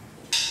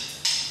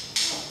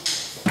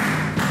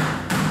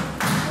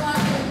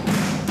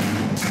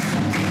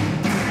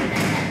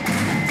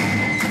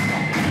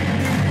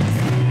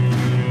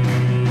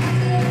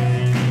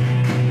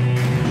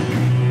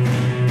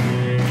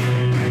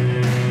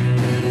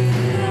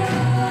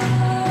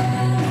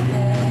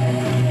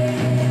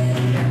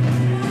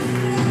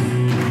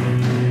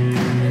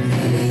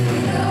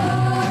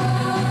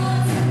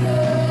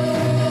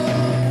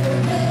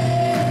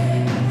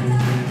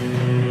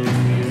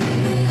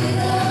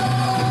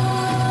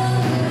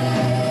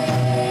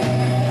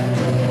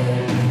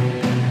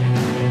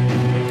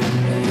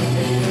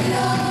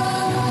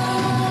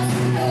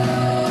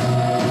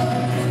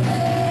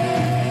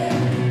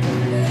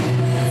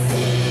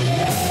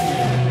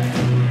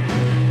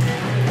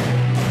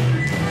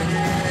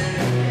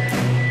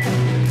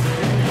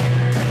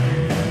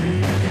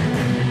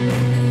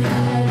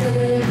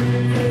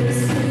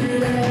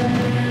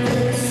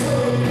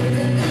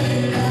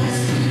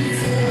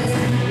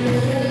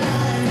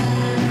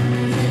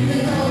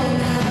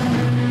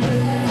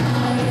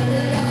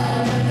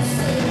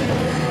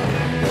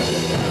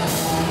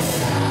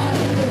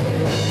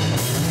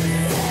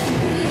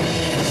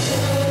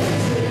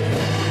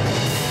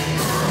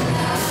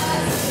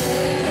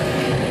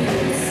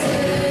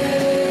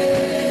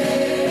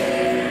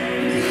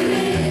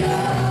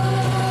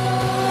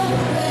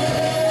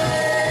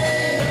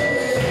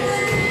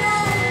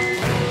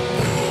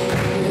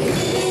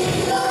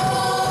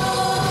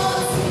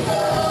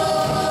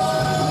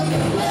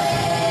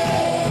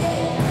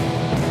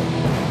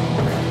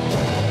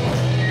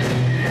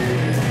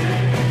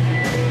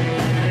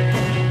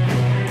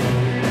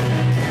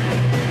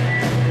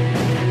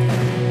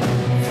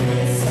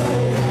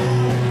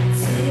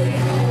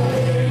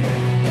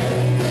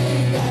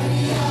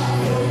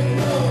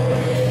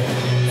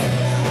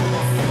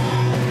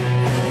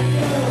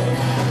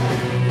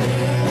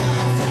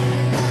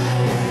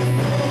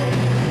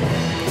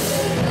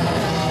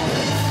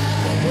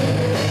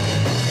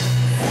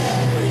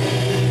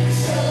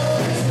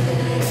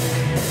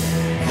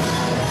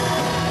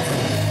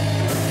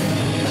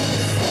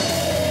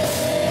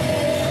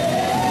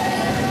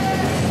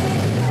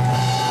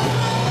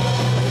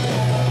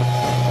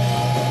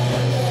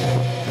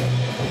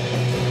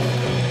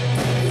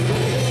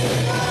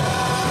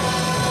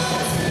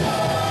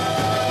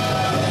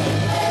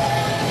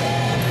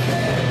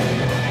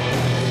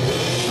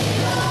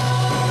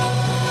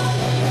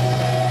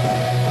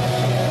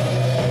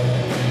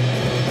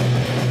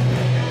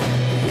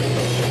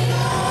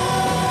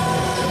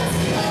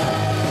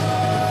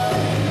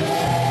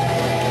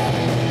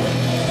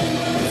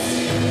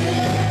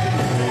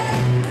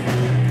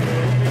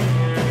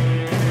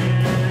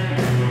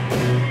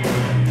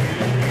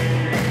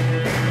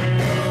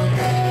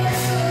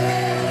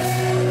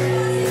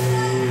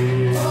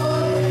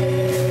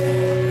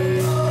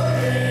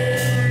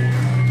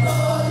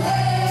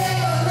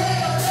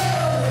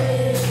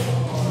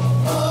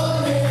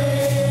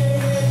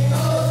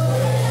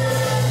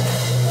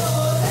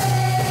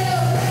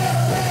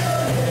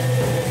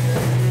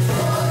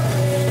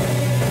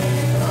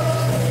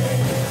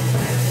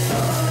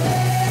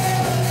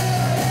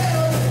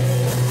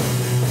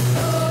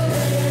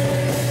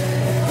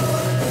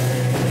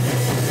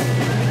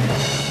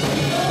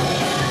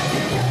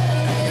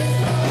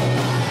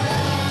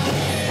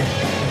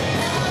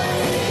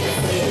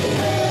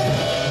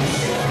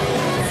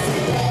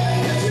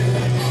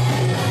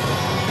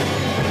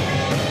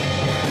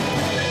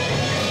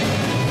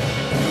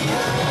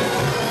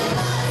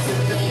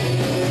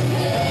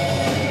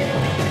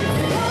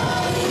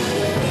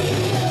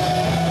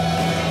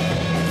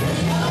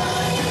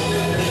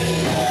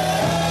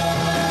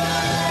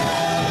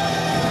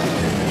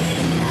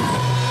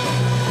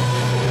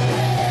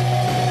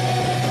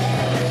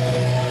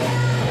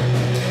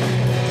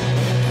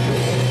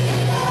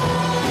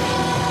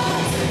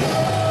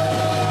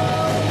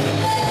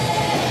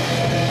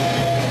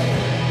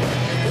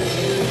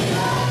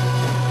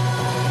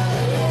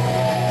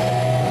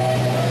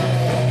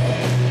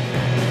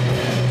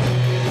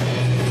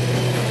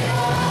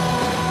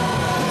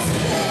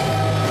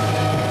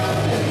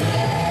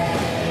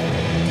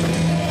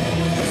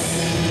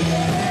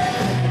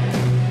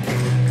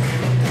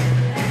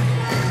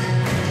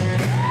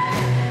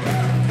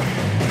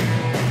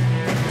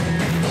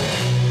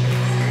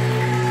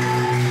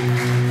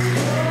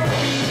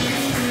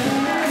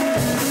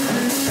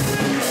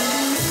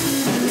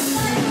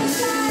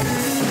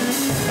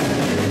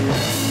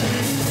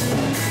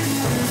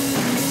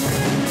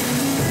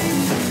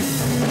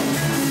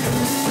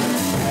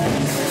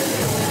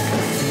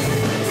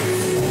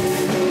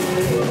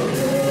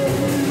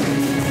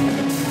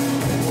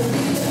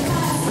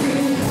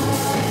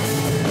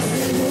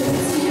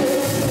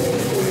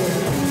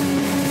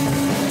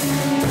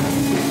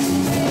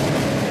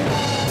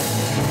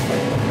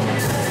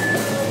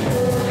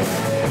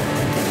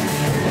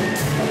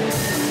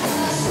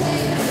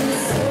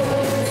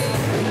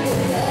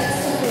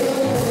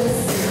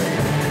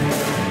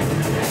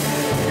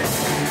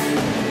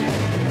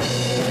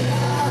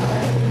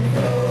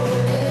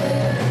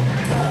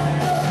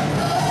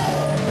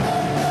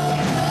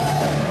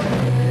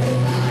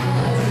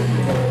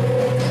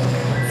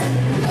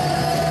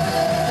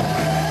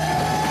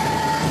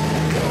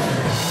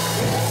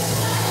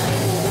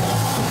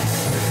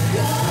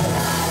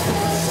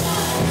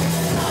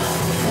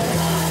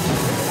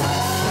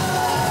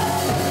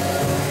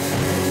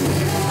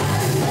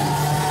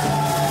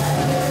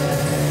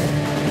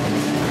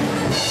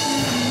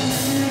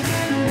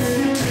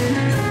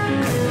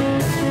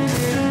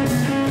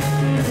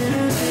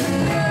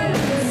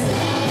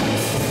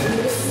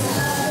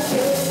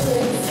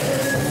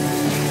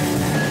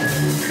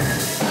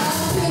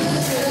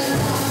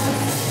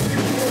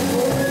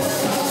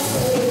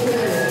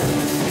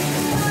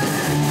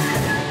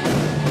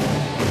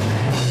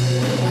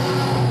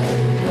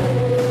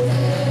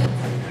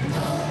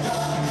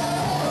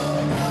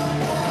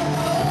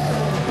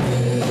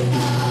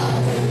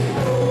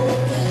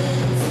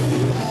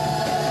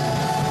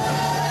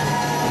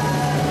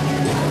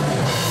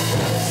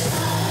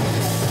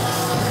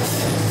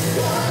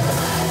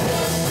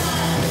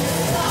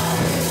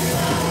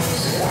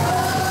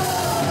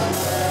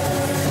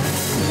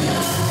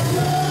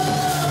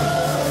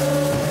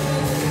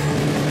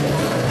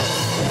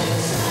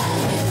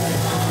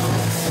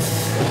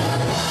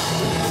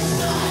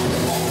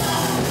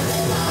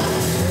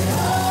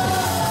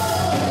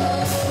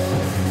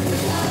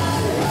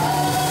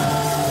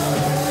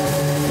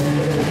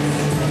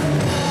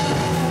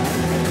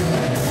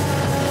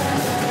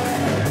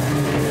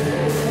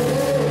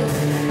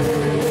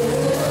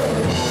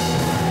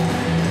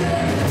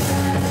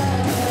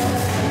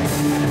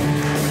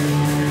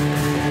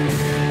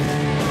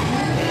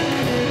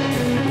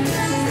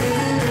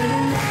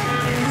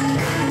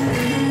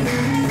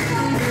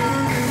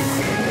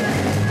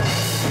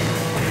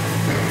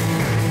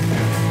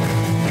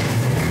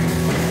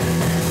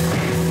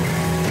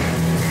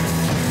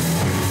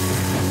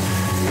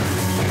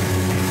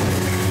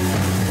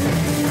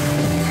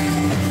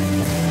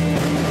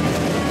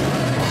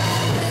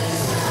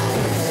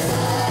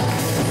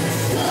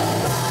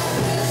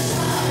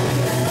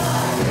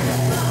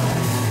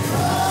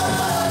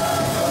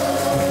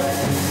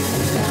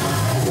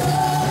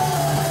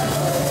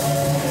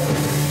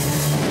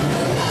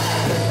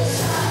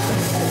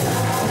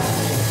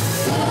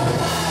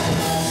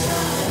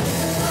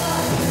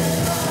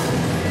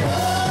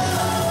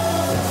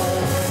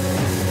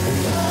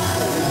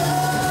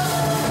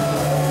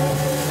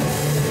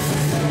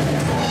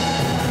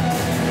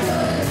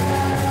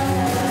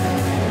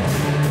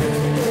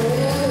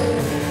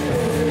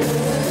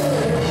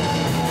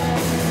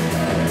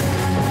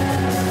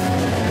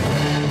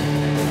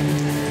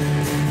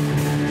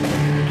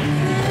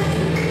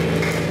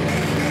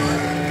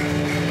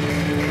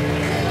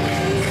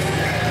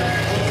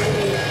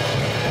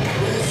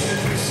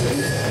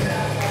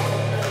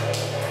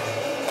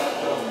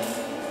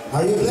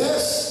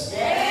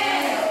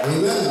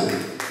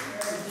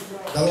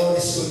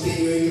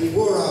 going to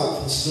pour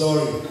out His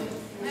glory.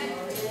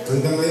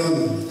 Hanggang ngayon,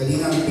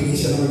 kanina nagbigay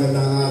siya ng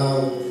magandang araw.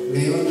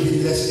 Ngayon,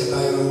 binless ka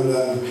tayo ng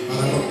ulan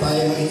para huwag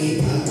tayo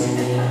mainitan.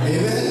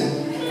 Amen?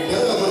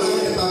 Pero marami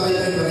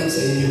nagpapaypay pa rin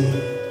sa inyo.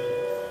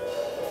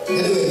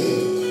 Anyway,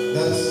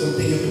 let's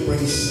continue to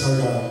praise our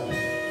God.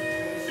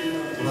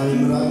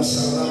 Maraming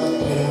salamat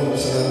Panginoon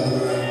sa lahat ng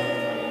mga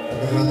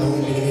pagkakataong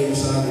ibinigay mo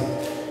sa amin.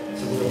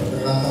 Sa mga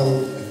pagkakataong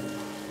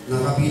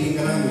nakapiling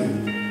ka namin,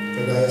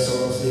 kagaya sa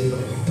oras dito.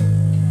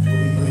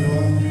 Ngunit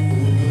Panginoon,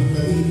 tumutulog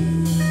kami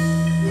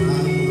ng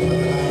aming mga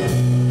pagkakataon.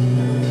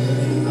 Tumutulog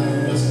kami ng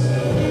aming nasa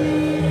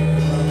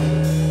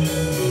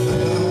at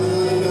lahat ng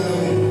aming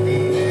gagawin,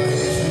 kaya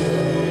sa iyo,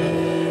 Panginoon.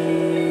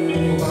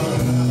 Upang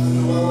ang lahat ng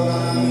nawawala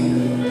namin,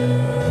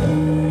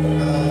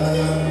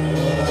 kalagayan,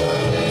 nawawala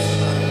namin sa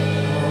namin,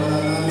 nawawala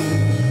namin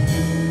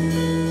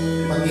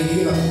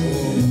paghihirap o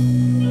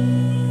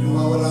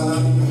nawawala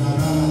namin ng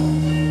alala,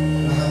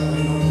 lahat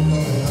Panginoon ito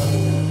ay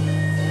amin.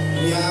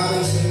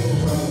 Iniaalay sa iyo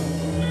upang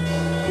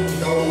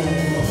ikaw ang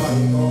magpapay,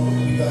 ikaw ang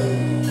magbigay,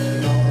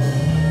 ikaw ang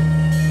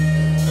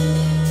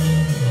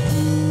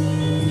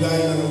magbigay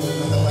ng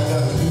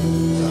natatagan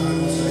sa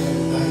ano sa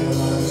iyo dahil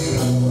wala lang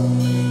ginagawa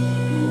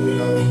kung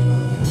ikaw ay lang.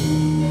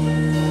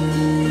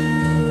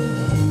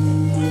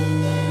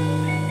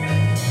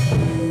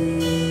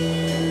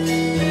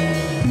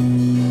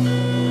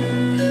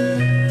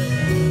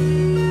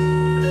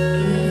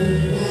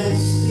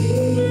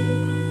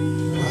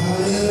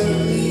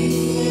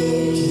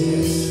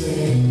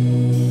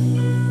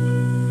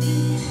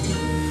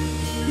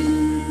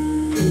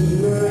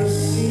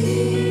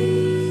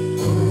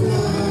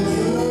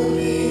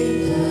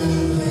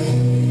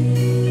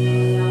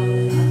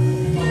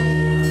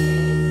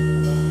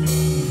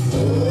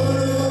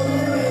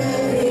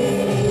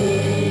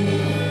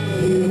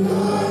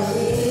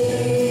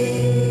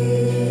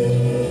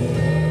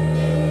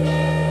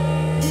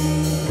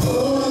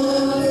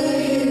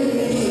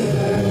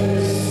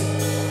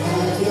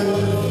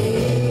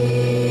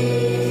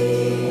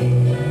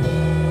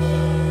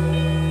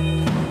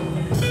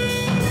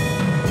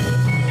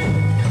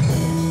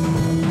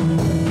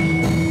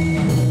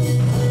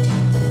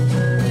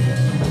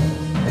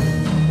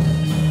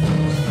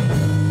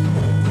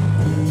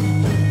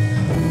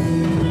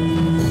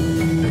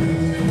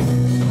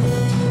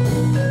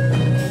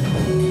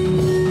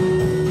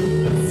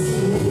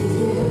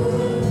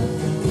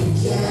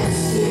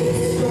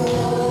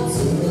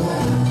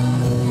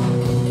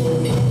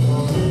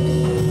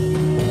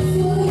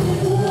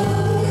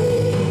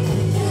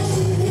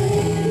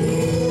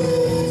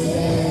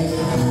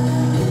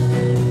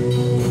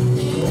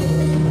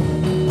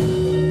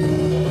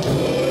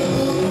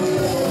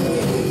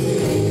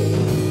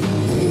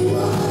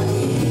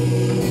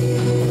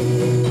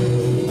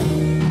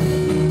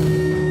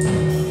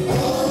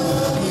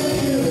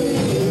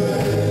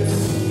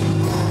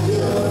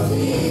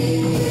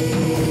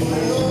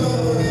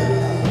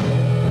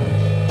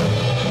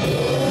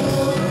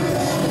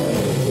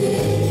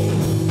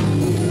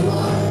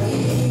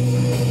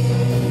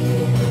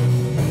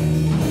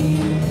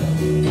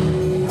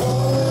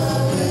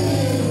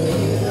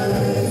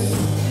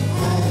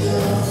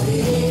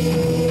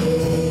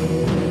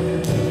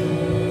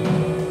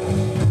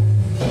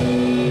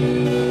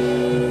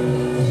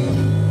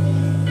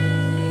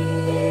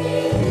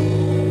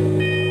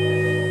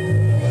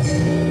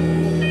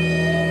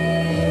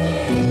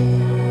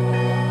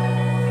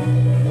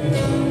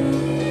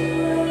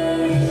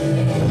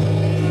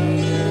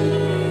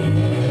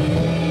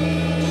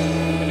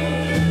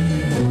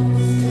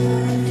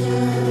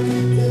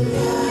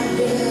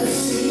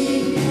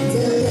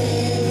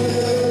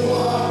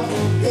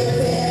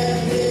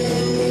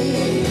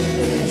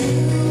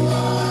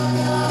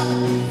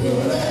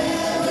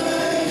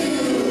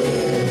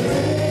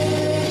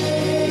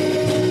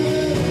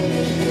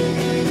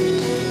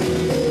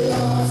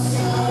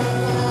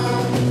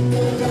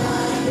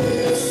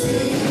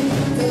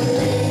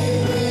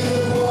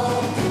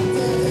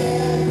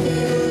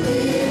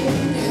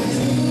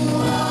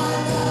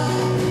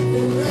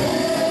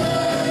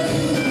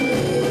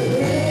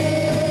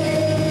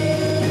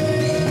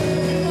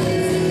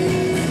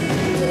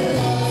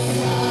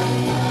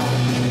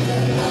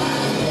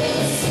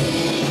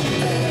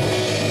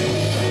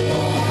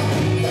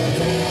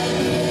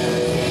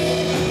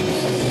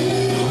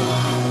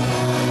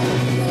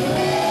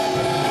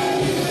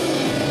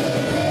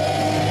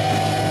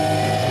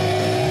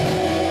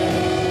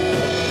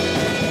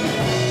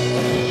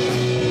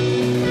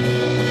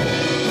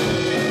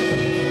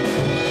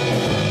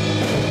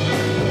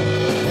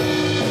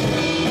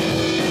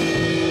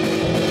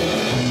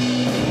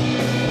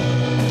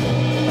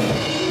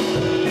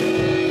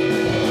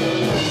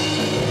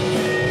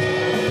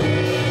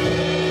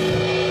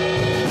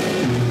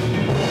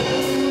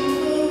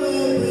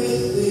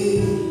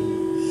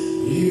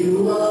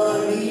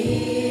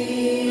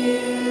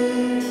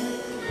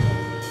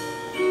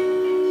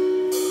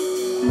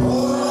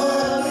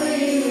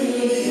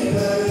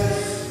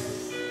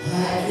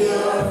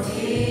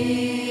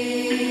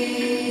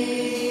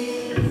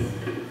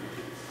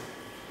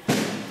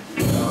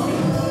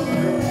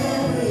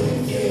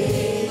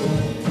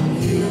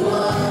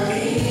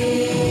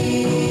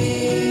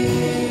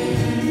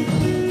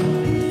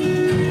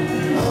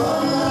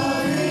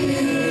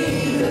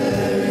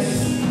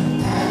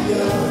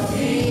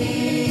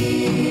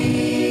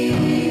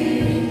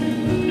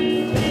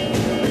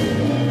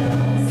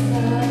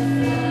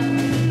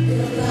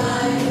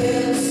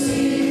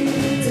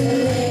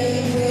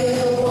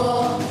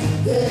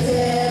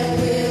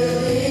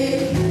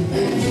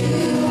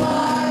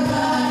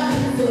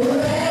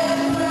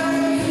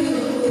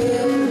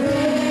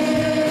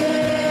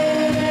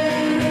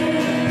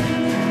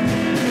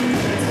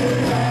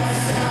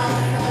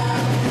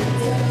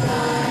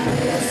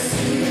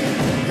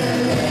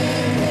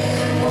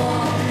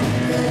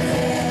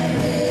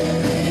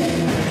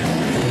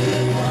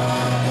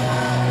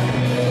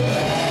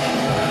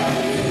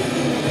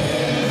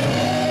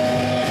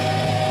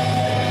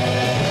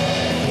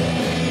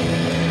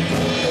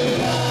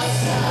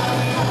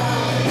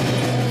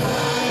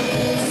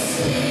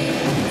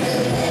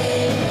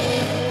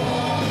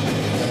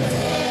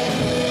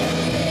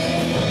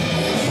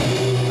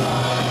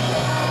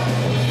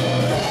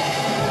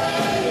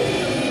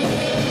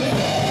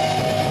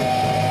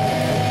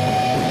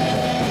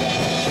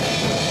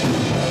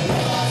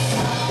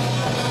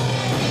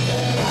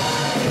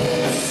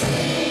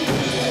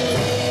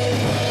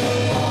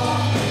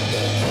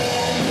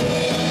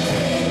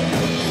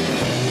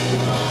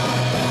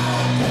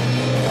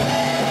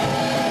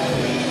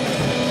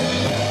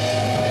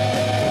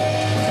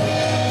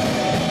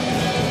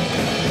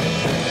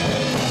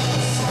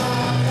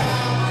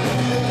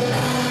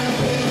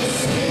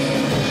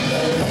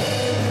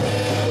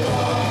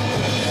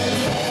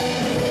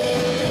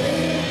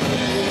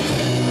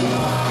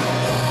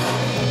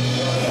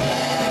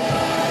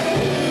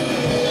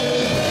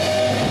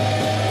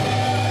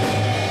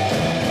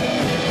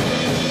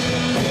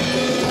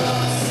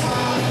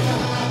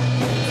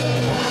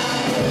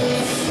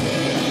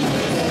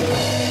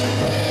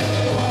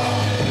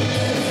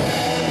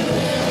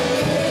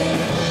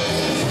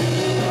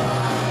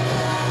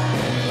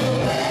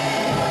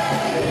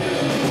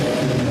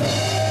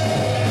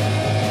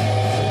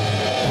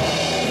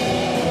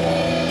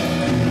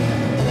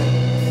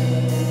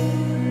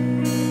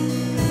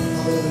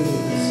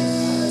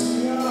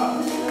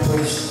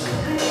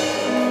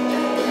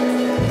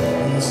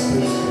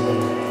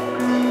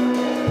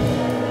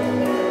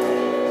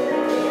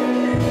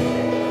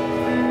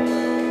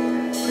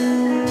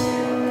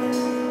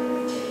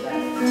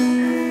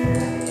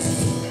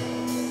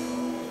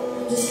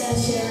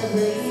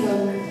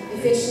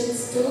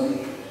 Ephesians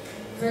 2,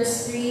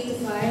 verse 3 to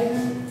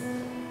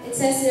 5. It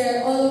says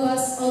there, all of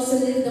us also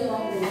lived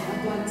among them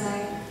at one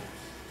time,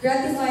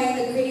 gratifying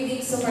the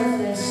cravings of our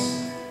flesh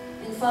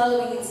and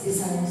following its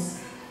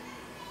desires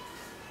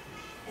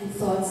and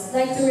thoughts.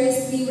 Like the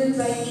rest, we were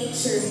by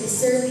nature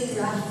deserving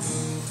wrath.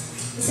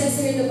 It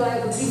says here in the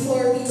Bible,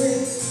 before we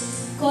were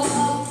caught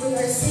up with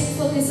our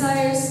sinful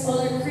desires, all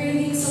our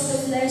cravings of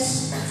the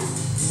flesh.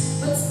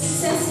 But it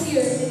says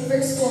here in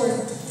verse 4,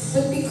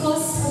 but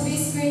because of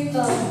His great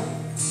love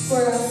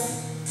for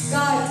us,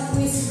 God,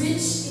 who is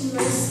rich in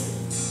mercy,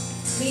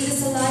 made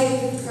us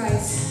alive with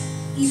Christ,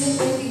 even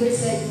when we were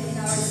dead in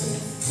our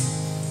sins.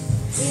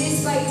 It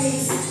is by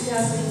grace we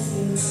have been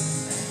saved.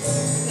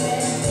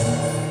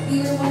 When we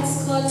were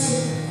once caught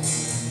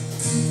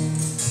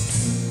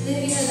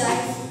living a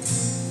life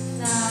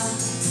na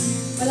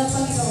walang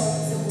Panginoon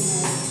sa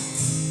buhay.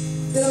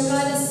 Pero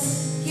God has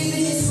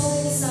given His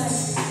only Son,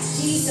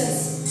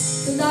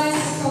 Jesus, to die on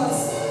the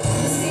cross,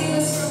 to save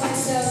us from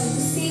ourselves,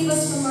 to save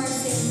us from our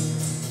sins.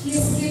 He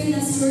has given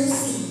us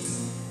mercy.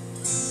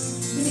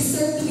 We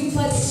deserve to be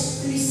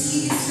punished, to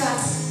receive His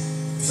wrath.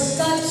 But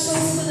God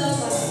chose to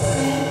love us,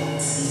 and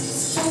He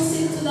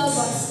chosen to love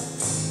us.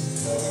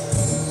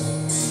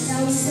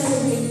 Now we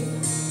celebrate.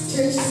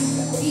 Church,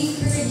 we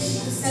encourage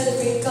you to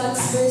celebrate God's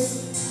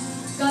mercy,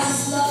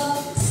 God's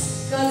love,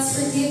 God's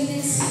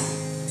forgiveness,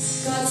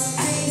 God's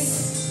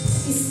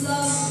grace, His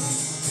love.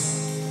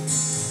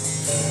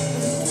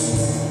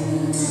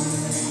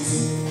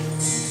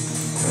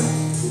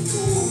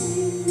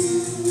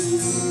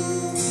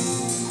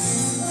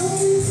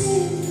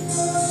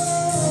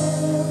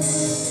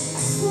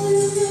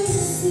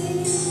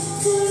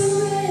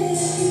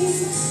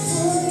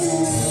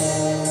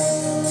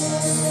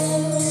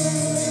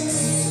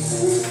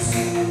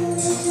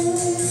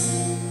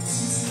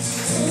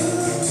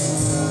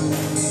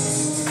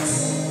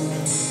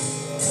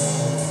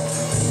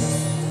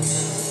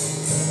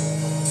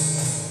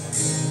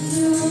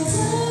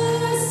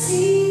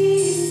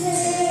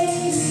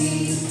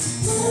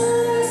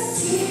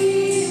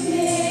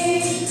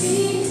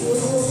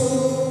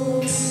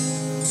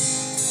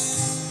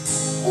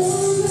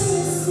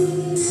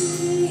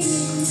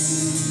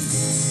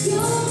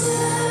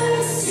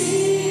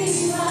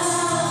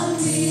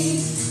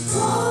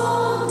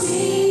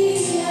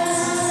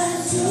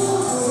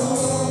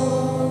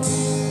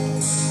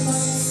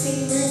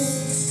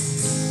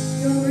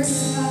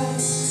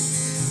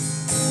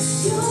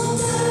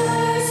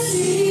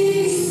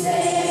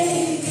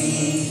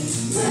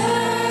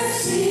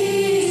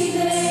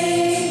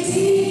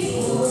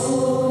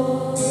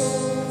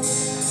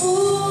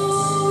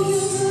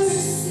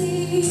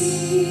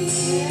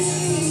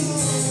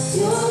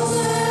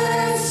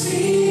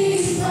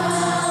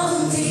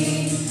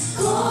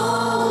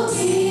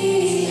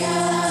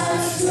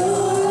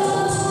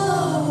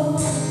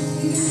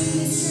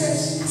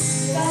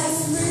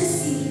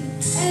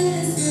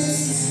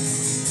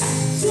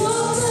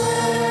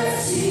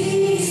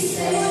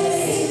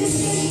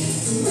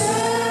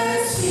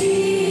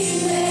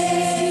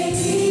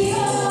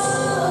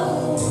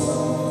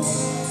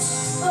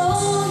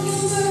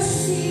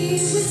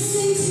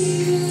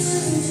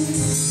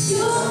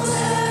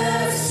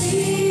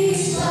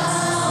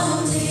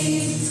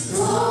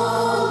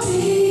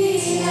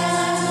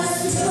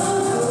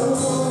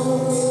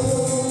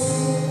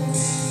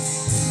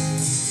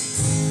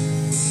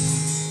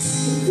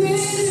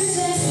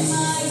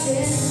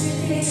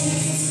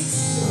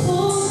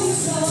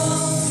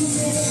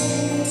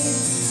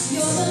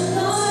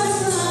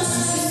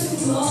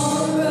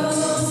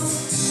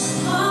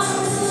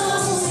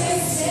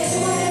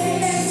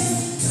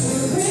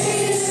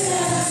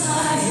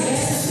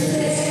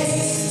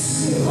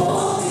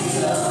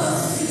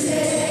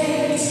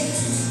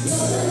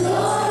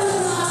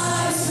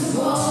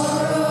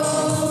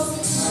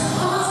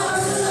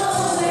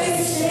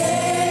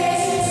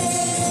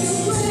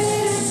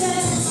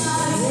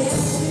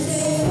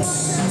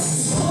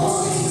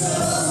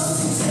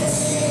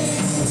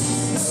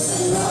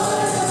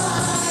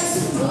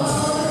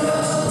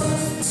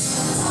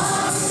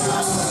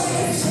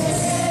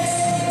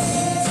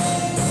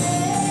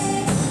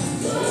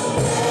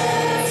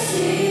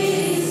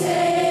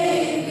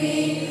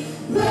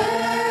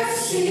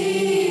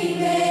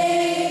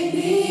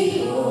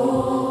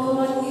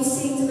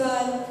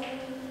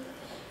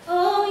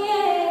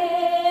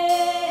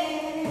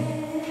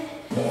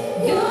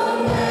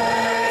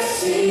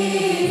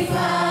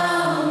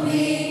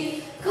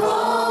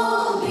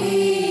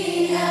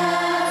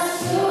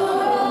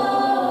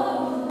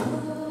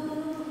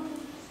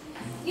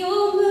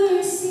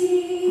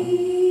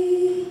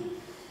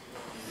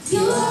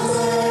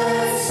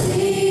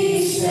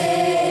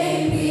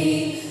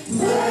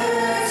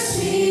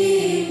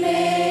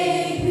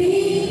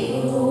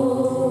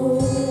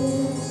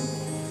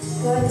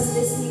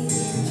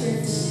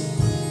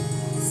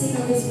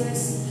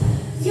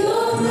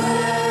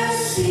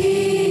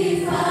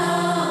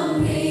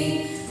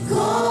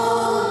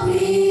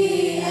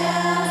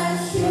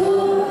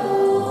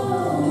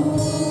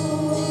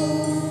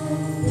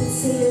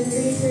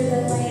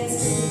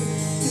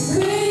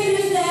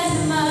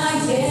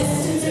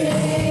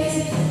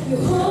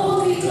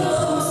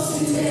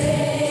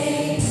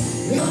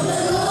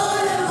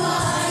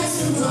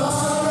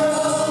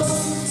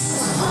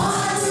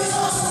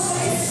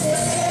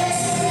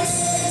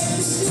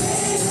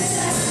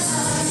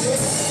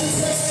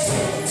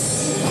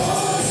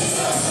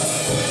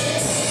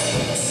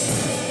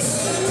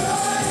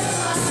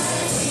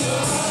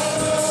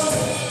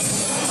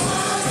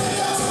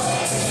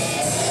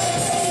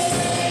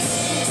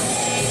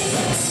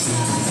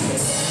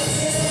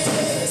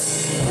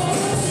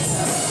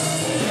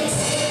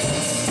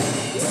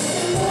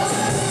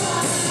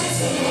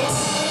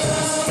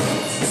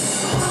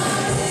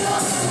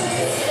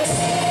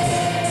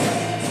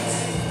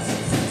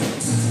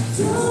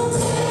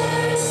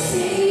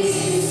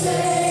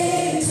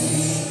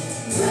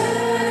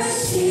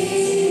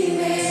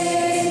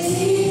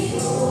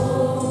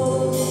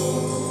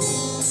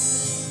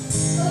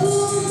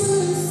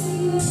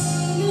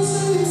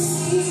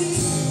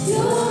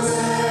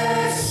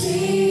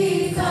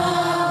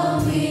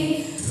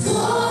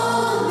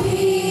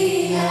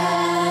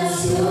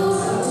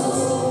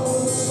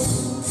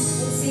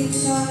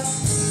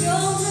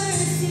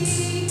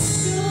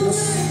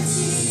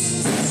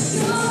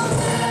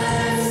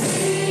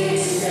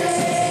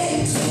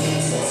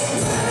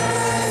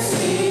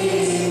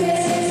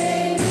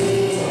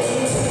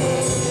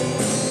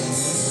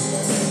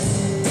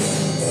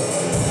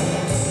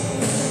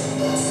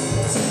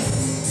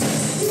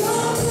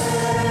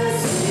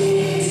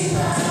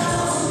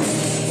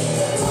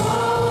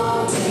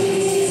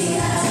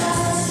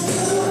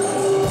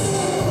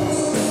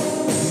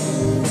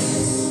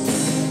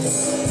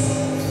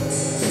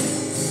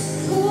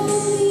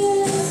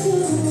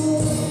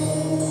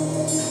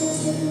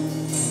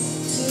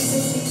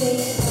 Jesus, we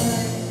thank you.